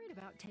you worried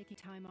about taking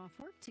time off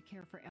work to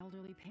care for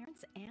elderly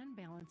parents and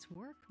balance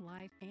work,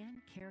 life,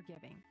 and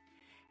caregiving?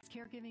 Has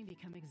caregiving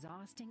become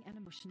exhausting and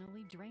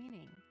emotionally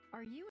draining?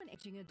 Are you an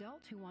aging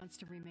adult who wants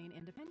to remain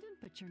independent,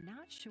 but you're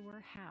not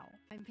sure how?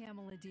 I'm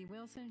Pamela D.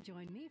 Wilson.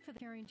 Join me for the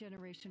Caring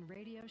Generation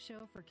radio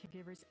show for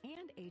caregivers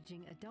and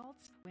aging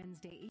adults,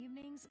 Wednesday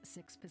evenings,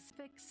 6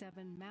 Pacific,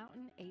 7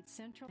 Mountain, 8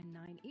 Central, and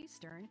 9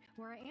 Eastern,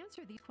 where I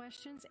answer these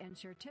questions and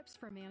share tips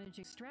for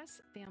managing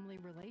stress, family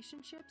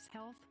relationships,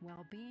 health,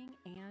 well-being,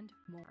 and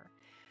more.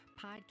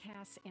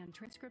 Podcasts and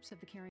transcripts of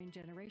the Caring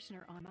Generation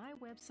are on my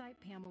website,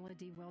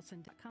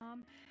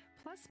 PamelaDWilson.com,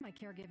 plus my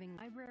caregiving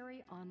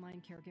library,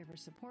 online caregiver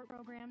support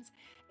programs,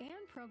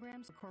 and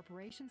programs for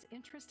corporations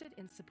interested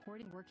in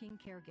supporting working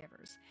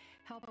caregivers.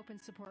 Help, hope,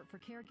 and support for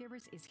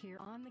caregivers is here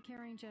on the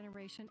Caring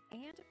Generation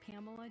and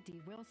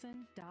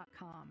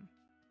PamelaDWilson.com.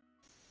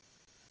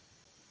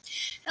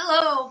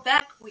 Hello,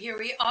 back. Here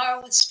we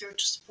are with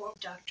Spiritual Support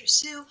with Dr.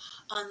 Sue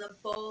on the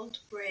Bold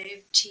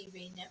Brave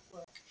TV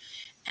network.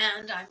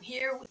 And I'm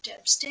here with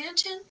Deb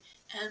Stanton,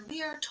 and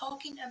we are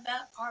talking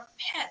about our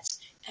pets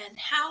and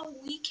how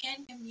we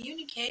can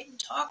communicate and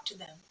talk to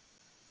them.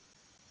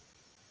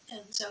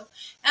 And so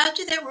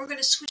after that, we're going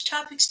to switch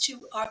topics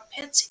to our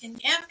pets in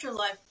the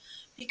afterlife,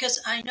 because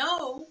I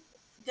know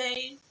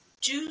they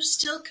do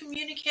still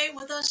communicate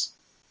with us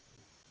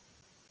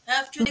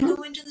after they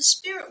go into the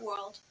spirit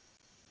world.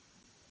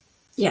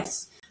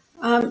 Yes.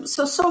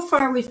 So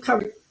far we've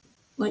covered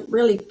like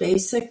really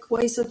basic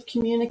ways of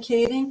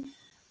communicating.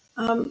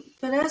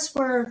 But as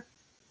we're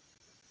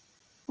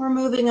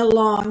moving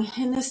along,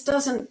 and this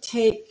doesn't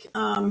take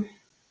a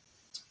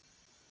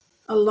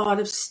lot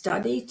of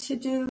study to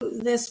do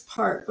this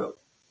part, but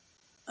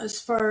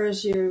as far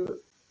as you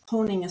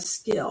honing a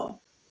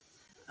skill.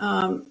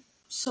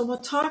 So we'll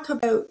talk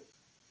about,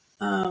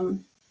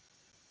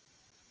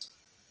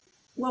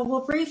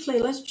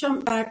 let's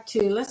jump back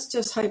to, let's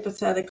just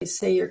hypothetically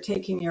say you're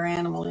taking your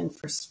animal in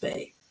for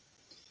spay.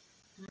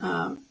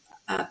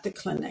 At the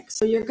clinic.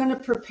 So you're going to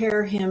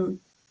prepare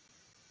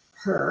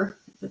her,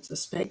 if it's a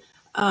spay,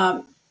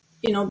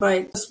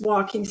 by just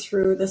walking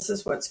through, this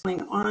is what's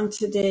going on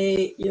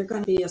today. You're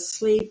going to be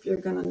asleep. You're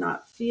going to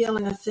not feel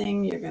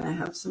anything. You're going to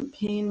have some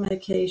pain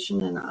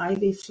medication and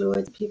IV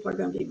fluids. People are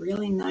going to be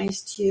really nice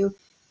to you.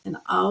 And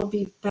I'll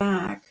be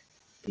back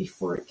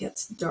before it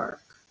gets dark.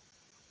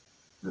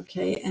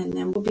 Okay, and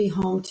then we'll be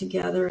home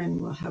together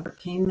and we'll have our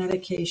pain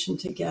medication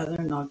together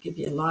and I'll give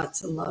you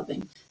lots of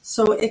loving.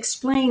 So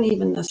explain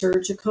even the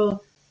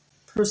surgical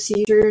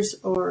procedures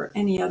or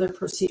any other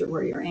procedure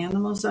where your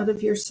animal's out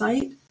of your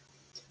sight.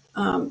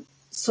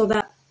 So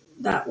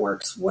that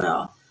works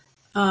well.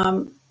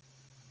 And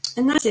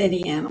that's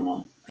any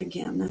animal.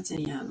 Again, that's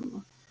any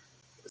animal.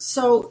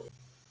 So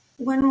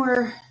when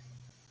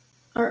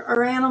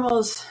our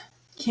animals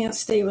can't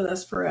stay with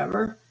us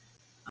forever,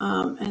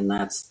 and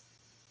that's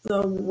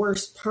the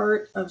worst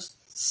part of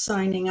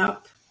signing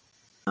up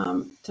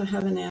to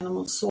have an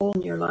animal soul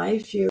in your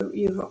life.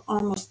 You've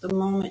almost, the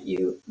moment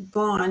you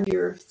bond,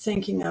 you're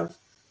thinking of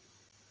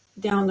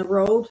down the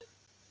road,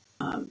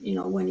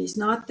 when he's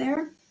not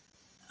there.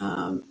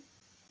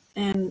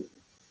 And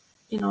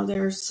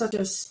they're such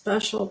a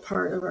special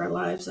part of our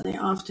lives, and they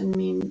often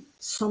mean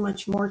so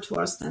much more to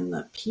us than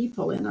the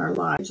people in our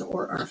lives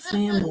or our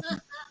family.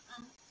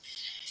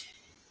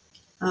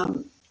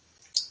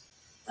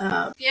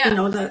 Yeah.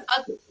 That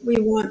we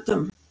want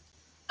them.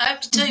 I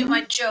have to tell you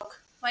my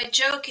joke. My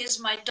joke is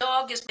my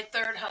dog is my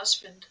third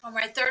husband, or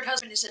my third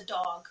husband is a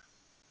dog.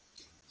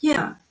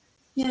 Yeah.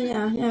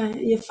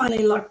 You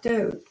finally lucked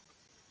out.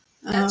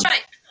 That's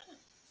right.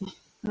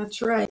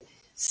 That's right.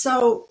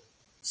 So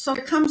there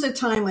comes a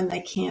time when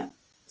they can't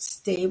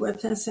stay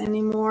with us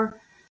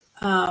anymore,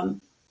 and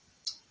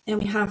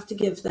we have to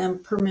give them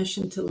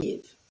permission to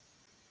leave.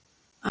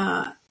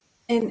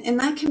 And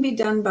that can be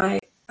done by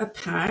a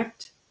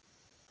pact.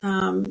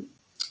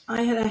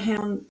 I had a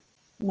hound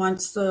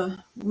once,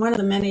 one of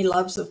the many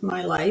loves of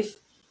my life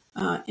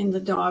in the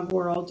dog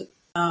world,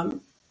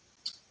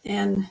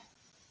 and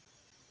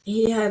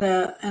he had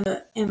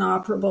an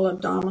inoperable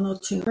abdominal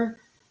tumor,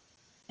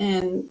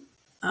 and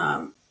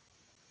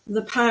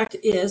the pact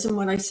is, and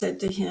what I said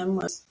to him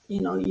was,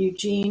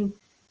 Eugene,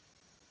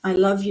 I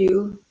love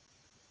you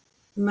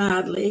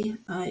madly.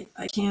 I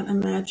can't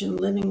imagine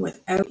living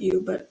without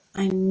you, but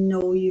I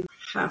know you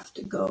have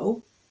to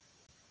go.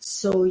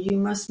 So you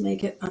must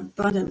make it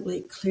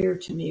abundantly clear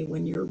to me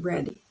when you're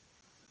ready.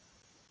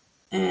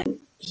 And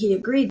he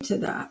agreed to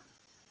that.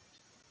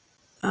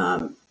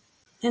 And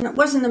it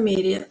wasn't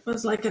immediate. It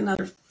was like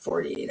another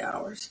 48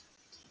 hours.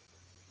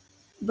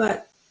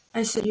 But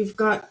I said, you've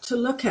got to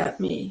look at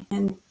me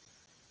and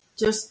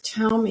just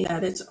tell me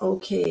that it's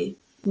okay.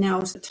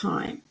 Now's the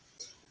time.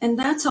 And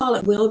that's all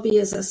it will be,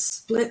 is a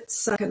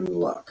split-second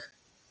look,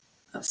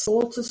 a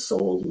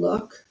soul-to-soul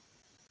look.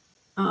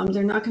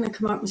 They're not going to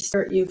come up and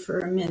stare at you for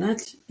a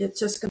minute. It's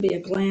just going to be a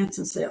glance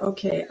and say,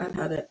 okay, I've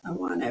had it. I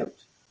want out.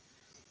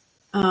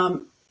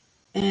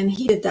 And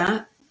he did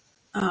that.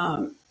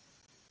 I've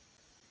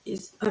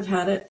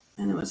had it.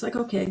 And it was like,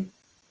 okay,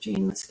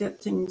 Gene, let's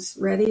get things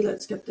ready.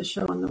 Let's get the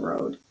show on the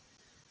road.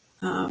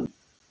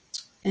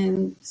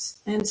 And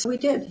so we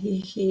did.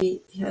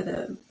 He had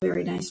a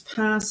very nice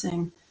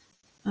passing.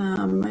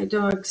 My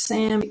dog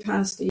Sam, he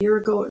passed a year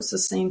ago. It was the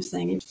same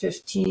thing. He's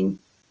 15.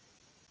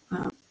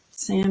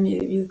 Sam,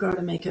 you've got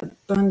to make it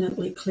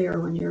abundantly clear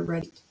when you're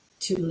ready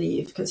to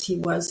leave, because he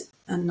was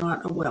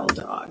not a well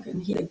dog,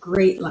 and he had a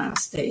great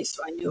last day,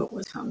 so I knew it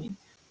was coming.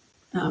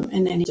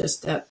 And then he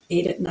just at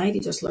 8 at night,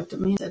 he just looked at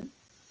me and said,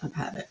 I've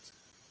had it.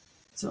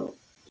 So,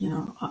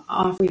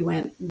 off we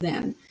went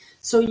then.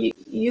 So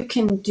you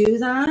can do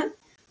that,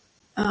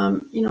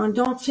 and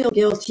don't feel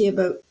guilty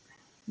about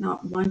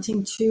not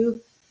wanting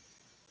to,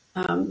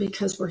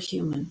 because we're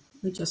human.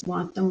 We just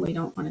want them. We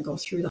don't want to go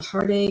through the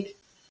heartache.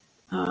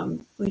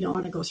 We don't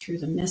want to go through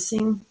the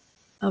missing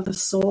of the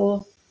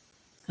soul.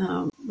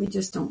 We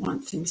just don't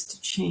want things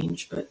to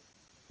change, but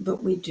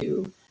we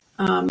do.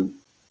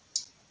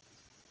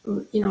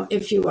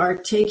 If you are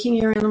taking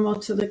your animal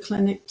to the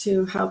clinic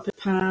to help it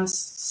pass,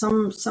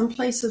 some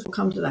places will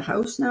come to the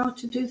house now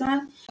to do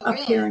that. Up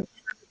here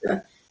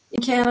in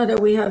Canada,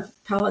 we have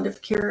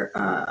palliative care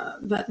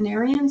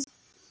veterinarians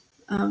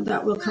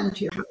that will come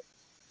to your house.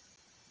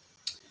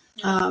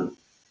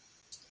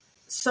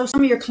 So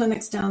some of your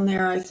clinics down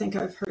there, I think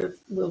I've heard of,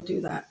 will do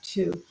that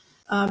too.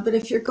 But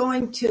if you're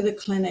going to the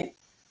clinic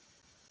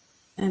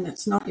and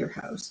it's not your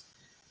house,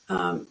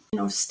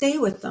 stay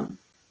with them.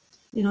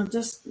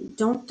 Just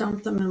don't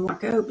dump them and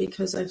walk out,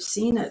 because I've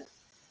seen it.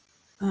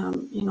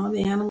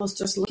 The animal's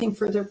just looking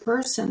for their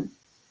person.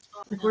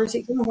 Like, where's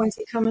he going? When's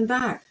he coming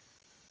back?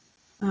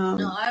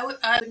 No, I would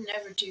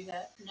never do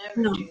that.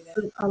 Never do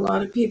that. A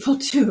lot of people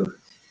do.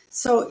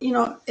 So,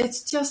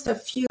 it's just a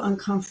few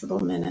uncomfortable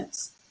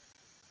minutes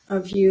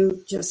of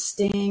you just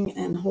staying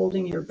and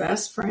holding your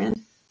best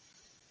friend.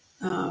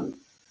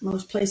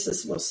 Most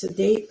places will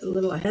sedate a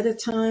little ahead of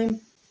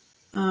time,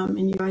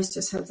 and you guys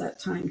just have that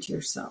time to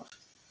yourself.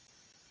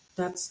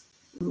 That's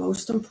the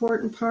most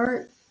important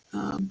part.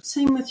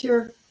 Same with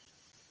your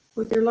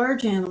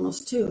large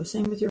animals too.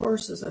 Same with your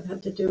horses. I've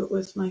had to do it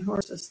with my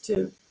horses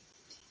too.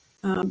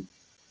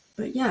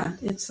 But yeah,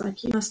 it's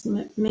like, you must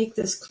make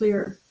this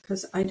clear,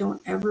 because I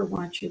don't ever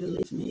want you to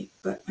leave me,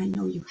 but I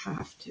know you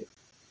have to.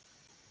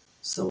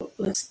 So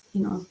let's,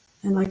 and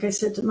like I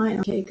said to mine,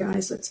 okay,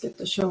 guys, let's get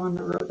the show on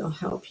the road. I'll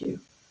help you.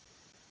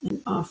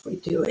 And off we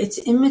do. It's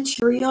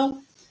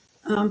immaterial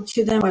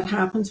to them what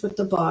happens with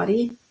the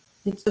body.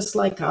 It's just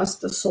like us.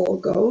 The soul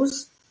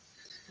goes.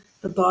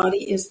 The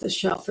body is the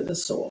shell for the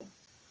soul.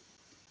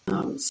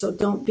 So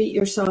don't beat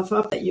yourself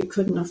up that you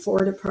couldn't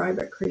afford a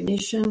private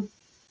cremation.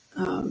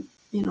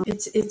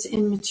 It's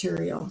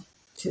immaterial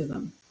to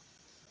them.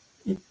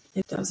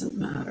 It doesn't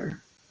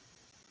matter.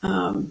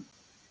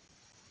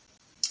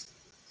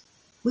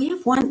 We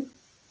have one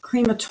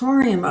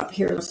crematorium up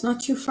here that's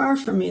not too far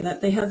from me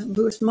that they have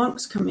Buddhist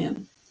monks come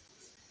in.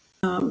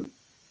 And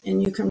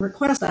you can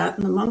request that,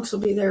 and the monks will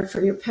be there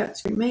for your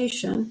pet's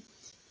cremation.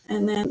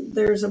 And then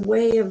there's a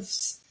way of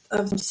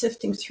them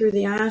sifting through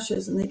the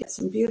ashes, and they get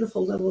some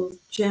beautiful little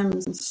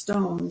gems and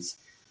stones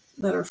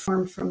that are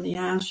formed from the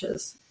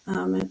ashes.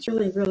 It's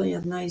really, really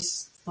a nice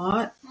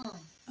spot.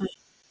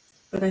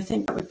 but I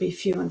think that would be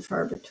few and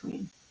far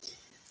between.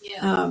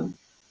 Yeah.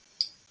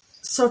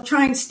 So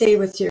try and stay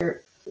with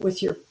your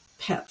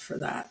pet for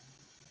that.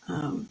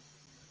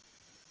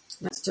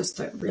 That's just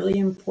a really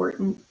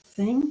important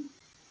thing.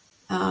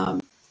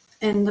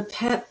 And the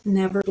pet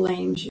never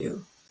blames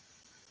you.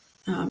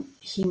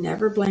 He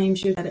never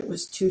blames you that it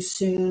was too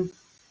soon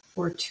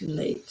or too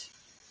late.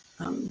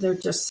 They're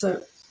just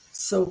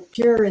so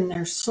pure in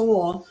their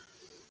soul.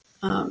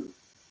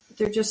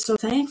 They're just so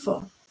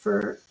thankful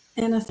for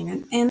anything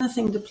and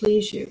anything to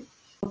please you.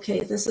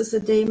 Okay, this is the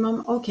day,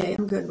 Mom. Okay,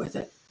 I'm good with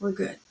it. We're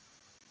good.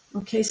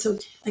 Okay, so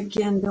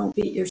again, don't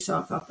beat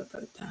yourself up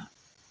about that.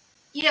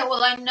 Yeah,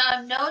 well,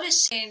 I'm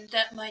noticing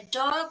that my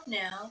dog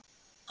now,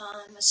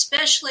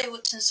 especially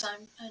since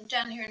I'm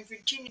down here in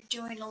Virginia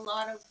doing a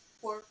lot of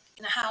work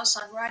in the house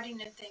on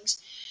writing and things,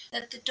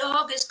 that the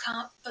dog is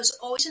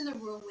always in the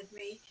room with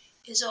me,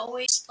 is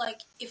always like,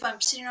 if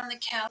I'm sitting on the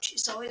couch,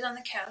 he's always on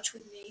the couch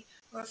with me,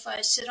 or if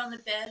I sit on the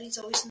bed, he's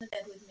always in the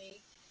bed with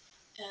me.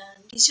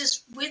 And he's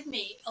just with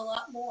me a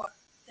lot more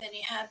than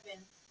he had been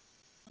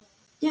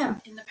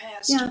in the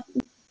past. Yeah,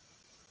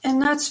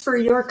 and that's for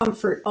your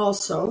comfort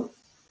also.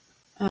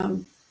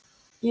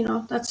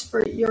 That's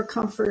for your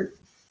comfort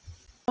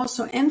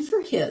also and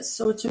for his.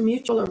 So it's a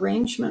mutual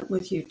arrangement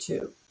with you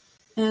two.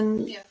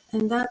 And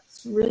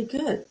that's really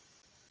good.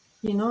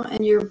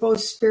 And you're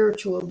both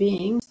spiritual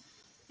beings,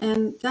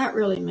 and that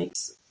really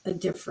makes a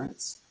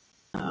difference.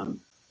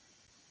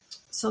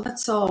 So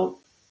that's all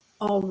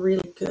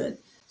really good.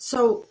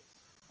 So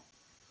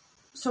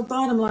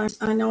bottom line,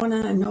 I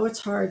know it's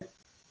hard,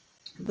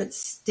 but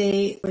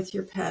stay with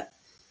your pet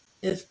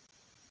if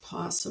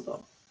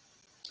possible.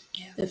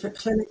 Yeah. If a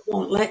clinic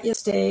won't let you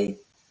stay,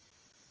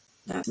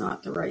 that's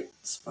not the right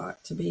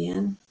spot to be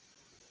in,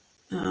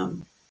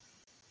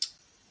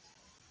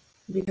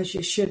 because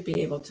you should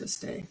be able to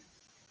stay.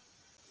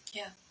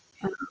 Yeah.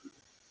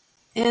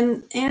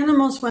 And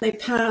animals, when they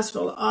pass,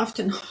 will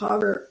often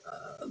hover.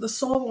 The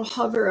soul will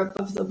hover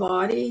above the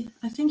body.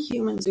 I think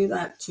humans do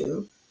that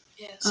too.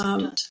 Yes,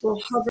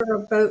 will hover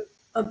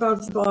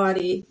above the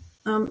body,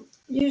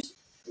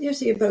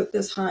 usually about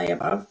this high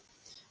above,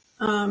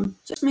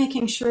 just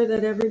making sure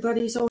that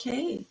everybody's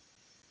okay.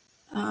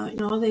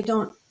 They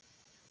don't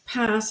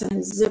pass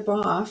and zip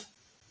off.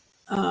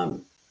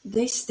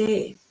 They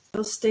stay.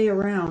 They'll stay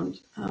around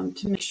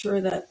to make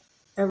sure that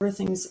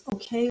everything's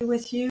okay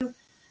with you.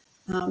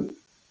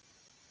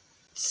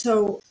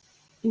 So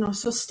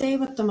stay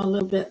with them a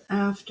little bit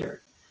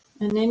after.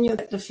 And then you'll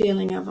get the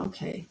feeling of,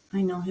 okay,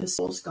 I know his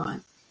soul's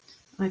gone.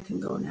 I can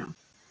go now.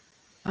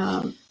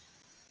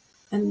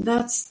 And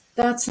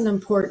that's an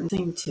important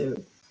thing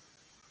too.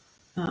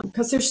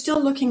 Because they're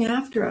still looking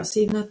after us,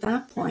 even at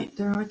that point.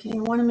 They're okay,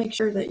 I want to make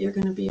sure that you're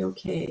going to be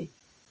okay.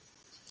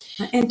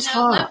 And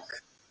talk.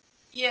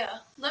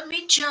 Let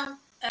me jump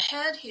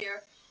ahead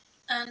here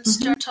and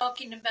start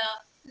talking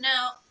about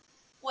now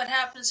what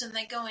happens when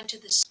they go into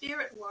the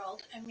spirit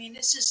world. I mean,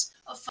 this is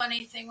a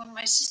funny thing. When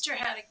my sister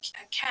had a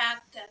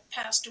cat that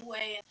passed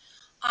away, and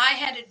I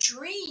had a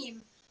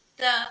dream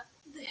that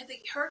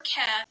her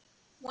cat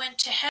went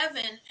to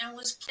heaven and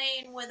was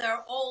playing with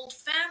our old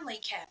family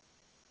cat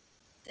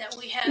that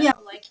we had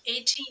for like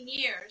 18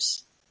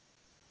 years.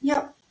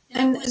 Yep.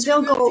 And it was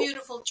a real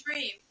beautiful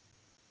dream.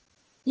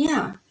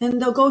 Yeah,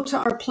 and they'll go to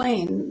our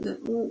plane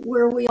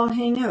where we all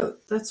hang out.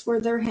 That's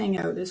where their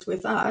hangout is,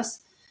 with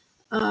us.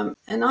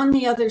 And on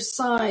the other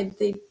side,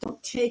 they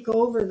don't take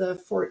over the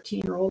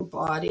 14-year-old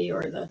body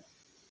or the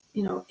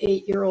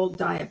 8-year-old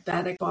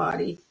diabetic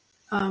body.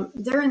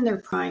 They're in their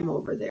prime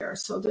over there.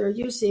 So they're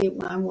usually,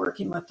 when I'm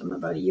working with them,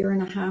 about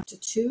 1.5 to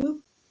 2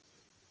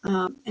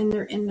 years, and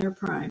they're in their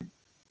prime.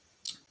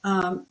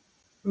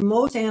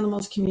 Most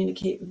animals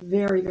communicate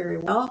very, very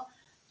well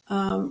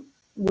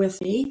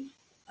with me.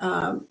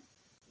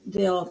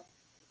 They'll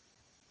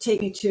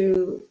take me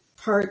to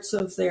parts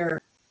of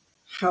their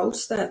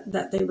house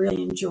that they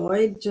really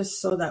enjoyed,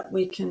 just so that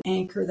we can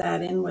anchor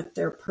that in with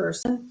their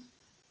person.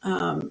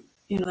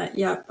 That,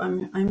 yep,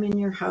 I'm in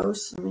your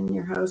house. I'm in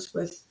your house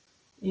with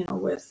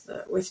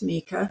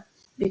Mika,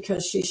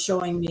 because she's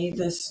showing me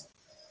this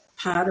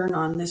pattern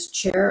on this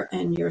chair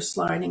and your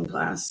sliding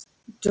glass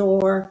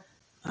door,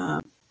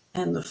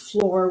 and the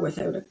floor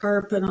without a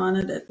carpet on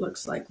it. It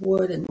looks like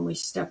wood, and then we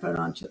step out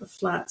onto the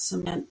flat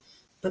cement.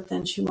 But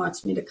then she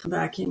wants me to come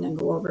back in and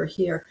go over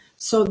here.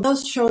 So they'll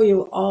show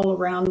you all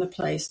around the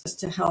place just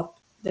to help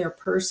their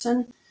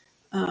person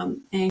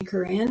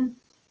anchor in,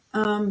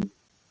 and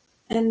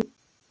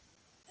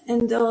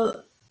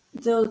they'll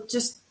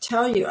just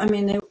tell you. I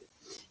mean,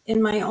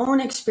 in my own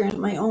experience,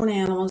 my own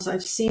animals,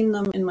 I've seen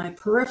them in my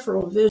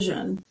peripheral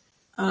vision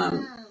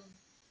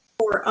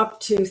for up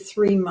to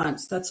 3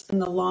 months. That's been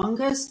the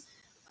longest.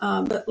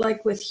 But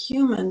like with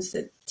humans,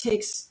 it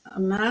takes a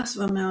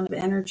massive amount of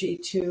energy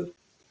to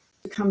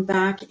come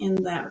back in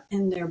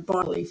their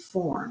bodily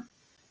form.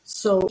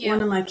 So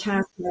one of my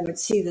cats, I would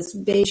see this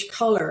beige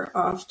color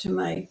off to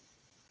my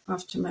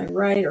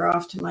right or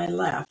off to my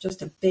left,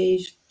 just a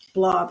beige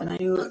blob, and I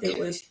knew it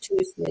was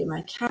Tuesday,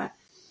 my cat.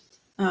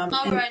 All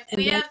right,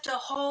 we have to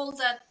hold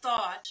that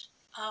thought.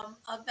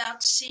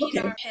 about seeing Okay.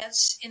 our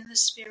pets in the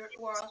spirit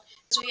world,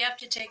 so we have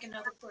to take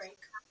another break.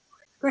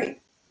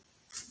 Great.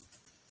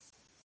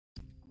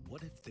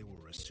 What if there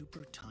were a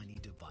super tiny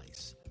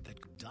device that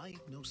could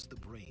diagnose the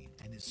brain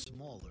and is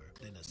smaller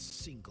than a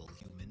single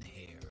human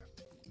hair?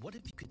 What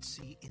if you could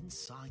see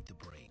inside the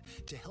brain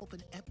to help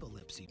an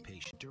epilepsy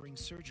patient during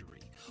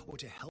surgery or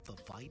to help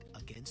the fight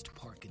against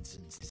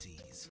Parkinson's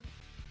disease?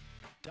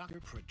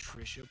 Dr.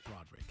 Patricia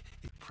Broderick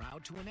is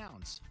proud to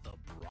announce the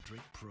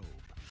Broderick Probe,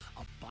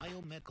 a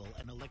biomedical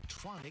and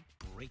electronic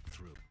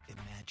breakthrough.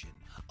 Imagine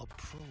a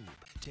probe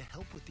to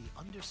help with the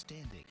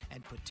understanding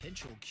and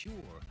potential cure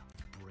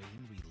of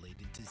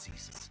brain-related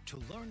diseases.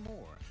 To learn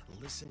more,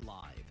 listen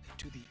live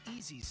to the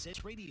Easy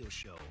Sense radio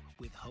show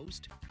with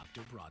host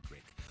Dr.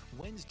 Broderick,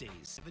 Wednesdays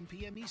 7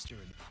 p.m.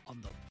 Eastern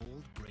on the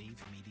Bold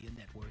Brave Media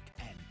Network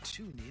and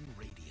TuneIn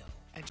Radio.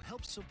 And to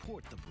help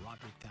support the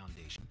Broderick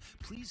Foundation,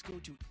 please go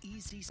to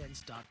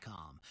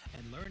EasySense.com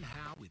and learn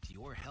how, with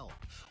your help,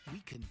 we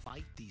can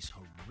fight these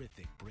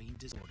horrific brain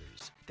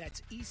disorders.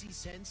 That's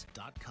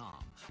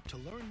EasySense.com to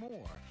learn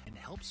more and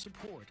help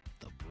support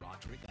the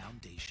Broderick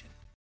Foundation.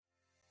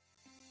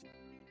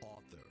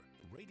 Author,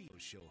 radio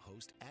show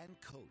host, and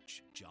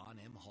coach John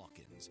M.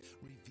 Hawkins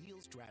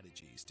reveals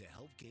strategies to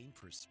help gain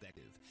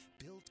perspective,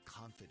 build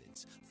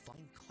confidence,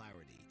 find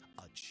clarity,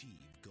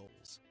 achieve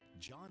goals.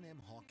 John M.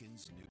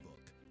 Hawkins' new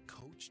book,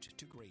 Coached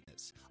to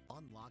Greatness,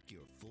 Unlock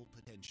Your Full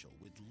Potential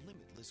with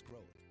Limitless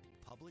Growth,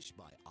 published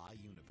by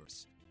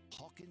iUniverse.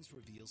 Hawkins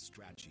reveals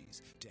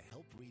strategies to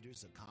help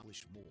readers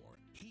accomplish more.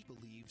 He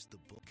believes the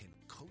book can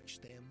coach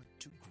them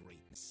to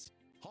greatness.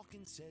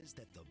 Hawkins says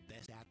that the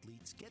best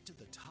athletes get to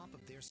the top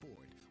of their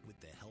sport with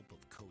the help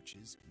of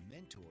coaches,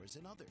 mentors,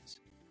 and others.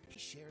 He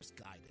shares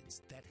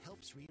guidance that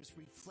helps readers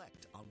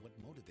reflect on what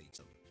motivates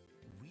them.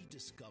 We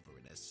discover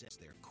and assess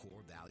their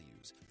core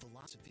values,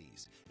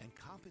 philosophies, and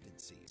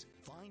competencies,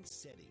 find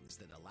settings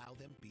that allow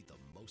them to be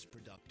the most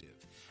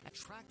productive, and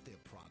track their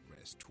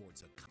progress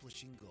towards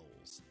accomplishing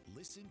goals.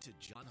 Listen to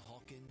John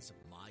Hawkins'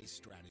 My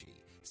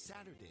Strategy,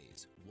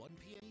 Saturdays, 1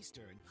 p.m.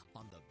 Eastern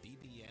on the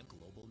BBM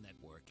Global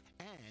Network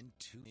and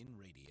TuneIn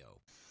Radio.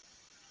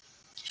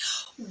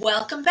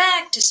 Welcome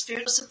back to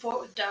Spiritual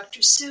Support with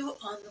Dr. Sue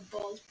on the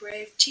Bold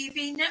Brave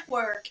TV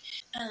network.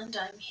 And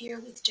I'm here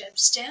with Deb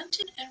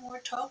Stanton, and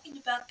we're talking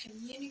about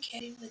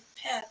communicating with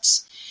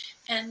pets.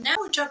 And now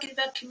we're talking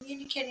about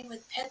communicating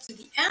with pets in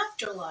the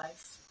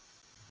afterlife.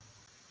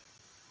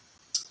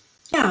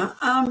 Yeah.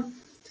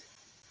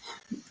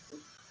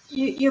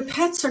 Your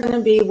pets are going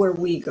to be where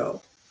we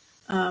go.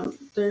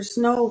 There's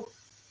no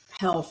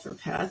hell for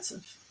pets,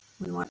 if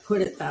we want to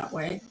put it that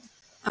way.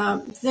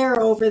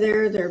 They're over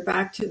there. They're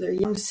back to their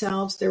young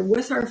selves. They're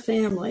with our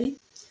family.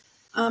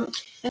 And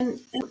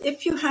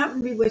if you happen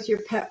to be with your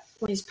pet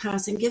when he's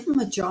passing, give him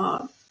a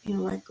job.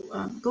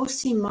 Go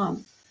see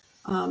Mom,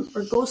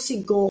 or go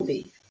see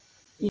Goldie.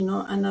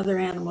 Another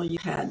animal you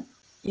had.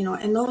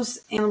 And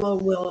those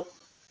animals will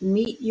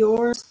meet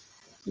yours.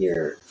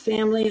 Your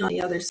family on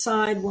the other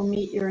side will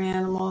meet your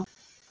animal.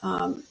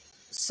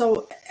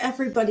 So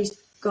everybody's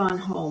gone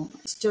home.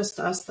 It's just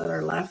us that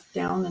are left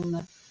down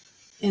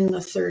in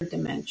the third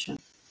dimension.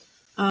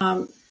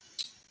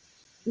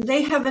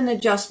 They have an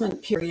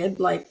adjustment period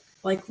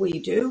like we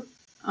do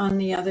on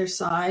the other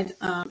side,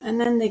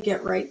 and then they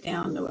get right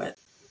down to it.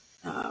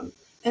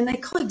 And they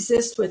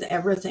coexist with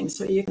everything.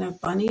 So you can have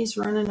bunnies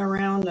running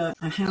around, a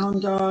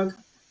hound dog.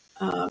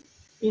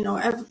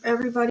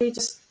 Everybody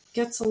just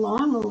gets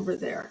along over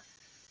there.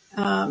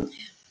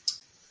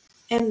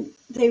 And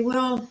they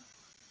will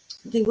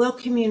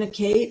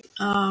communicate.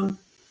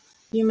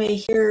 You may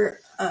hear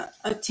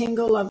a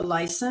tingle of a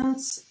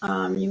license.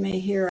 You may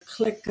hear a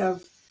click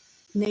of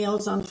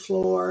nails on the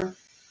floor.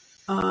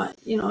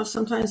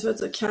 Sometimes if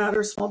it's a cat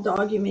or small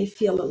dog, you may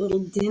feel a little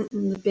dent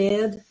in the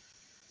bed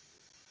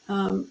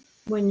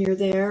when you're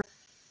there.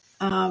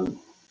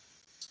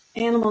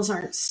 Animals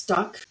aren't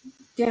stuck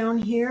down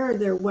here.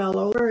 They're well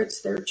over.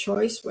 It's their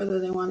choice whether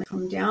they want to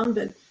come down.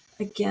 But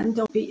again,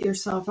 don't beat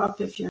yourself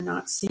up if you're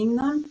not seeing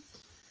them.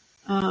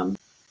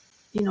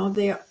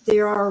 They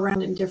are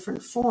around in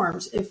different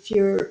forms. If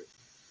you're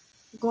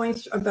going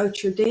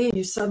about your day and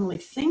you suddenly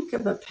think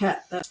of a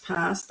pet that's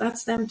passed,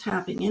 that's them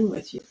tapping in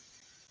with you.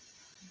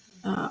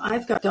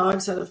 I've got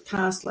dogs that have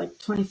passed like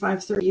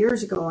 25, 30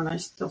 years ago, and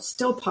they'll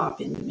still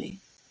pop into me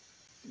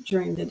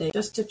during the day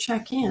just to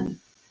check in.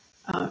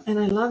 And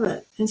I love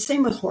it. And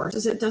same with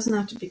horses. It doesn't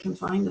have to be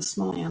confined to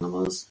small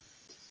animals,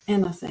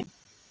 anything.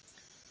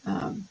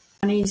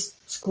 Bunnies,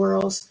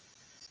 squirrels,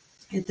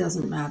 it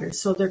doesn't matter.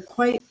 So they're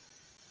quite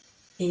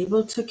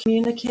able to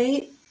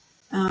communicate.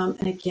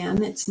 And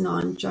again, it's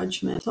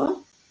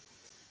non-judgmental.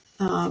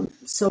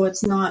 So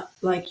it's not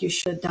like you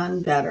should have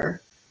done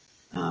better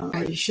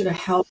or you should have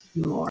helped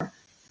more.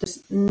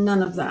 Just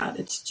none of that.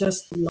 It's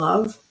just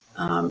love.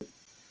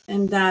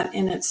 And that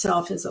in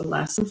itself is a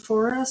lesson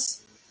for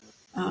us.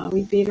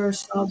 We beat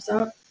ourselves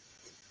up.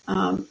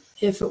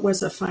 If it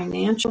was a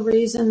financial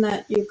reason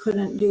that you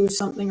couldn't do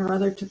something or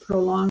other to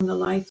prolong the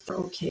life, they're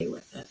okay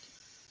with it.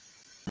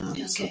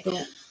 Okay. So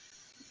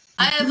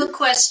I have a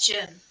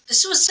question.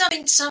 This was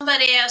something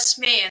somebody asked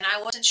me and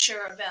I wasn't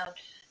sure about.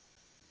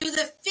 Do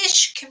the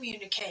fish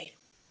communicate?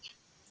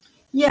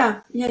 Yeah.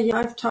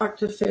 I've talked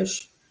to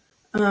fish.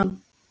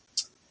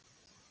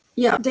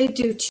 Yeah, they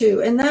do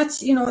too. And that's,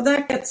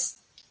 that gets,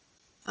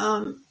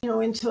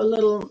 into a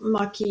little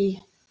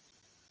mucky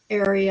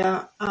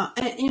area.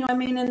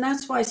 And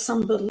that's why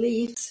some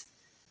beliefs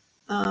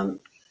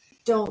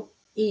don't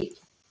eat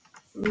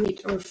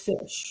meat or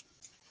fish,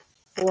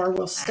 or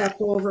will step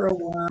over a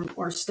worm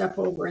or step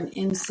over an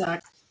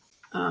insect,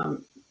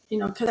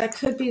 because that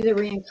could be the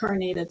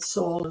reincarnated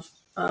soul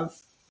of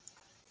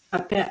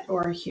a pet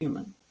or a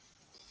human.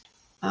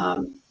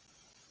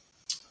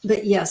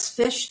 But yes,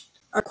 fish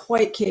are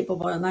quite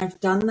capable, and I've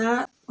done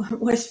that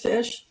with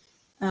fish,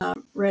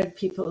 read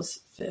people's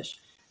fish,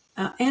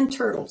 and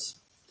turtles.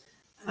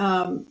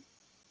 So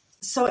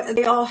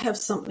they all have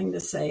something to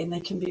say, and they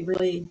can be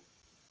really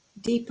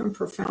deep and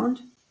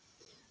profound.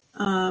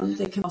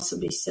 They can also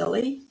be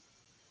silly.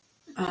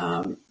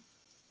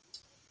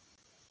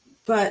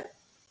 But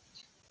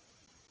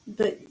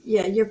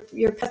yeah,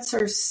 your pets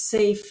are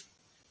safe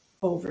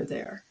over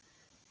there.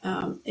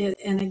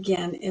 And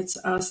again, it's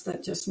us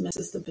that just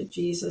misses the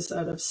bejesus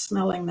out of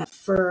smelling that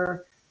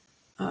fur,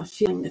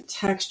 feeling the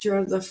texture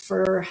of the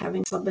fur,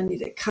 having somebody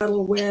to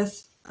cuddle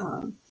with,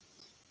 someone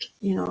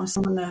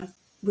that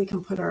we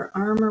can put our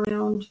arm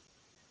around.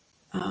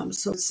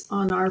 So it's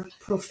on our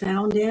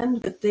profound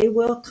end, but they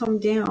will come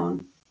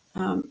down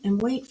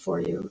and wait for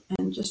you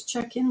and just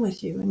check in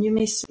with you. And you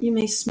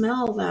may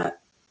smell that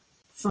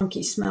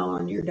funky smell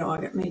on your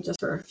dog. It may just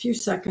for a few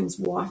seconds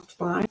waft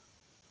by.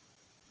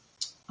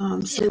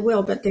 So they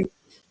will, but they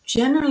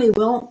generally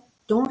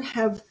don't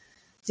have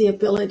the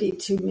ability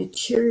to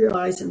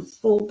materialize in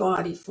full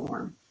body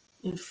form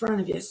in front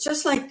of you. It's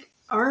just like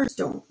ours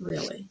don't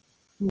really,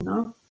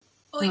 Oh,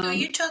 are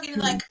you talking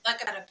like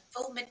about a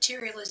full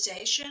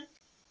materialization?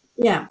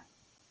 Yeah.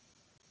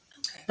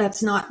 Okay.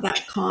 That's not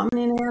that common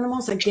in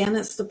animals. Again,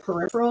 it's the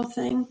peripheral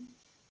thing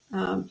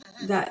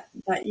that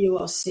you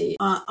will see,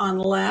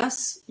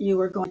 unless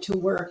you are going to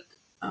work,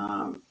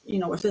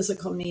 with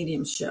physical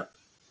mediumship,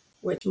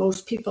 which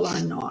most people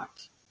are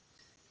not.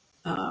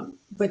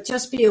 But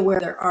just be aware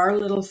there are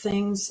little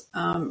things,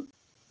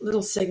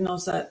 little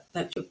signals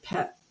that your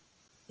pet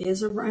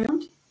is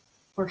around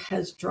or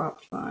has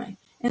dropped by.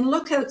 And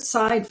look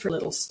outside for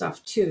little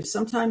stuff too.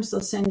 Sometimes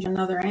they'll send you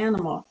another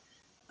animal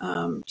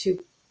to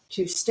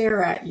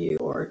stare at you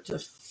or to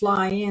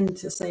fly in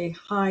to say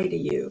hi to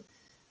you.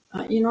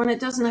 And it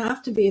doesn't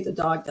have to be the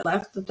dog that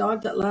left. The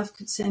dog that left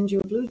could send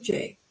you a blue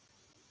jay.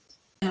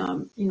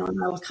 And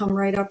that'll come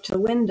right up to the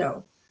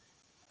window.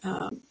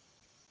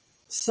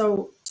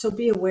 So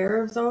be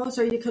aware of those,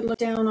 or you could look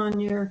down on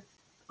your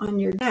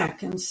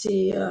deck and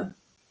see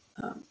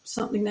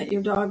something that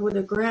your dog would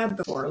have grabbed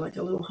before, like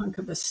a little hunk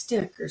of a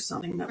stick or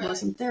something that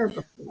wasn't there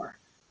before.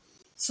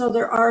 So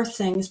there are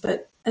things,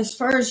 but as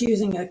far as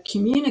using a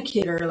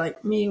communicator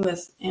like me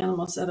with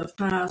animals that have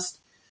passed,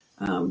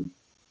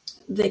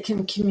 they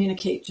can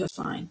communicate just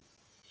fine.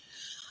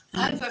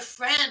 I have a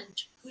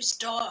friend whose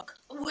dog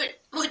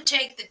would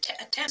take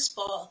a tennis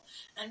ball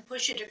and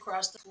push it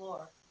across the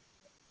floor.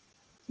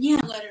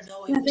 Yeah. Let her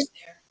know he was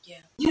there.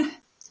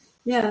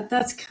 Yeah,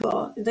 that's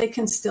cool. They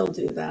can still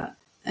do that.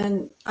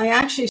 And I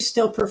actually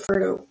still prefer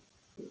to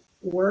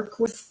work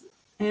with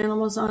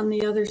animals on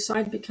the other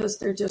side because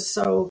they're just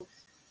so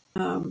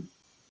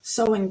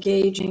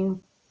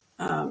engaging,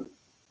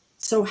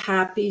 so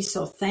happy,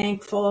 so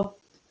thankful,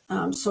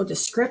 so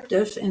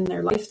descriptive in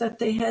their life that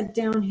they had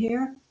down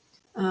here.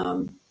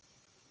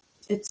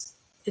 It's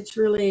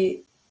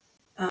really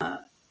a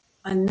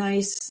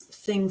nice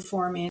thing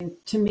for me. And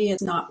to me,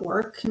 it's not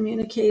work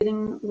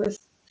communicating with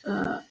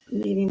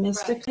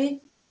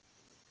mediumistically.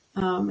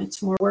 Right.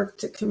 It's more work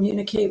to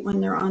communicate when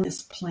they're on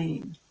this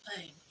plane.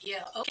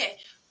 Yeah. Okay.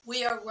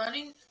 We are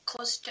running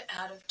close to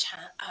out of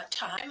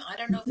time. I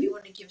don't know if you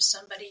want to give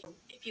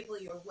people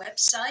your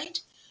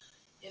website,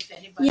 if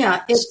anybody.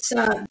 Yeah, it's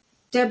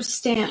Deb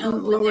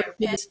Stanton,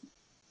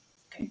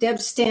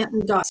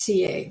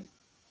 DebStanton.ca.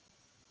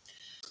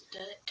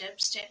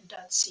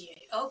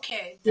 DebStanton.ca.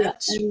 Okay,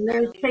 that's and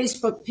there's a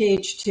Facebook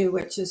page too,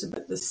 which is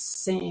about the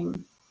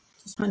same.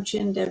 Just punch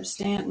in Deb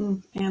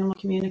Stanton, Animal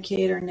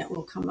Communicator, and it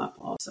will come up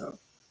also.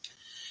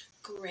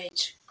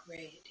 Great.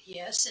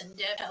 Yes, and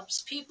Deb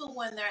helps people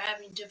when they're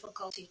having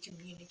difficulty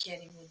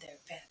communicating with their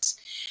pets.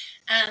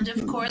 And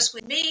of course,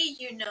 with me,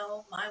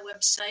 my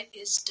website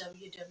is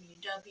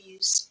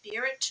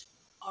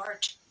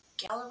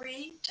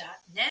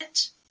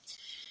www.spiritartgallery.net.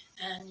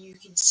 And you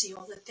can see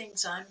all the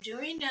things I'm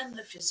doing and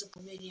the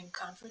Physical Medium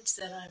Conference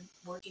that I'm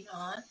working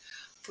on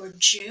for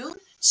June.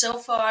 So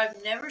far,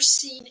 I've never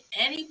seen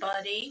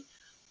anybody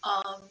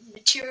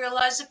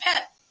materialize a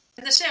pet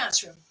in the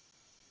seance room.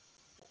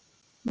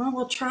 Well,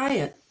 we'll try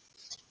it.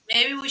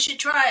 Maybe we should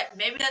try it.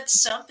 Maybe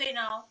that's something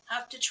I'll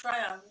have to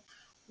try on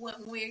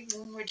when we're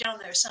down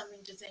there,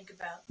 something to think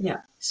about.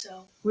 Yeah.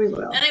 So we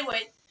will.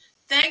 Anyway,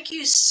 thank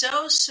you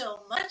so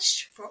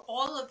much for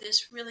all of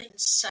this really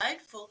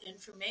insightful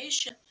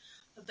information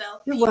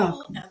about You're people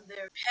welcome. and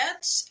their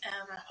pets,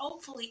 and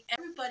hopefully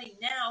everybody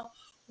now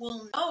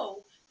will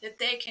know that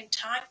they can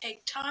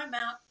take time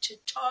out to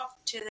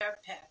talk to their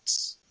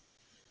pets.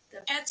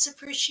 The pets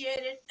appreciate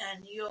it,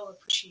 and you'll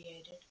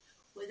appreciate it.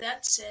 With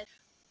that said,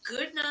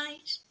 good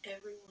night,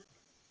 everyone.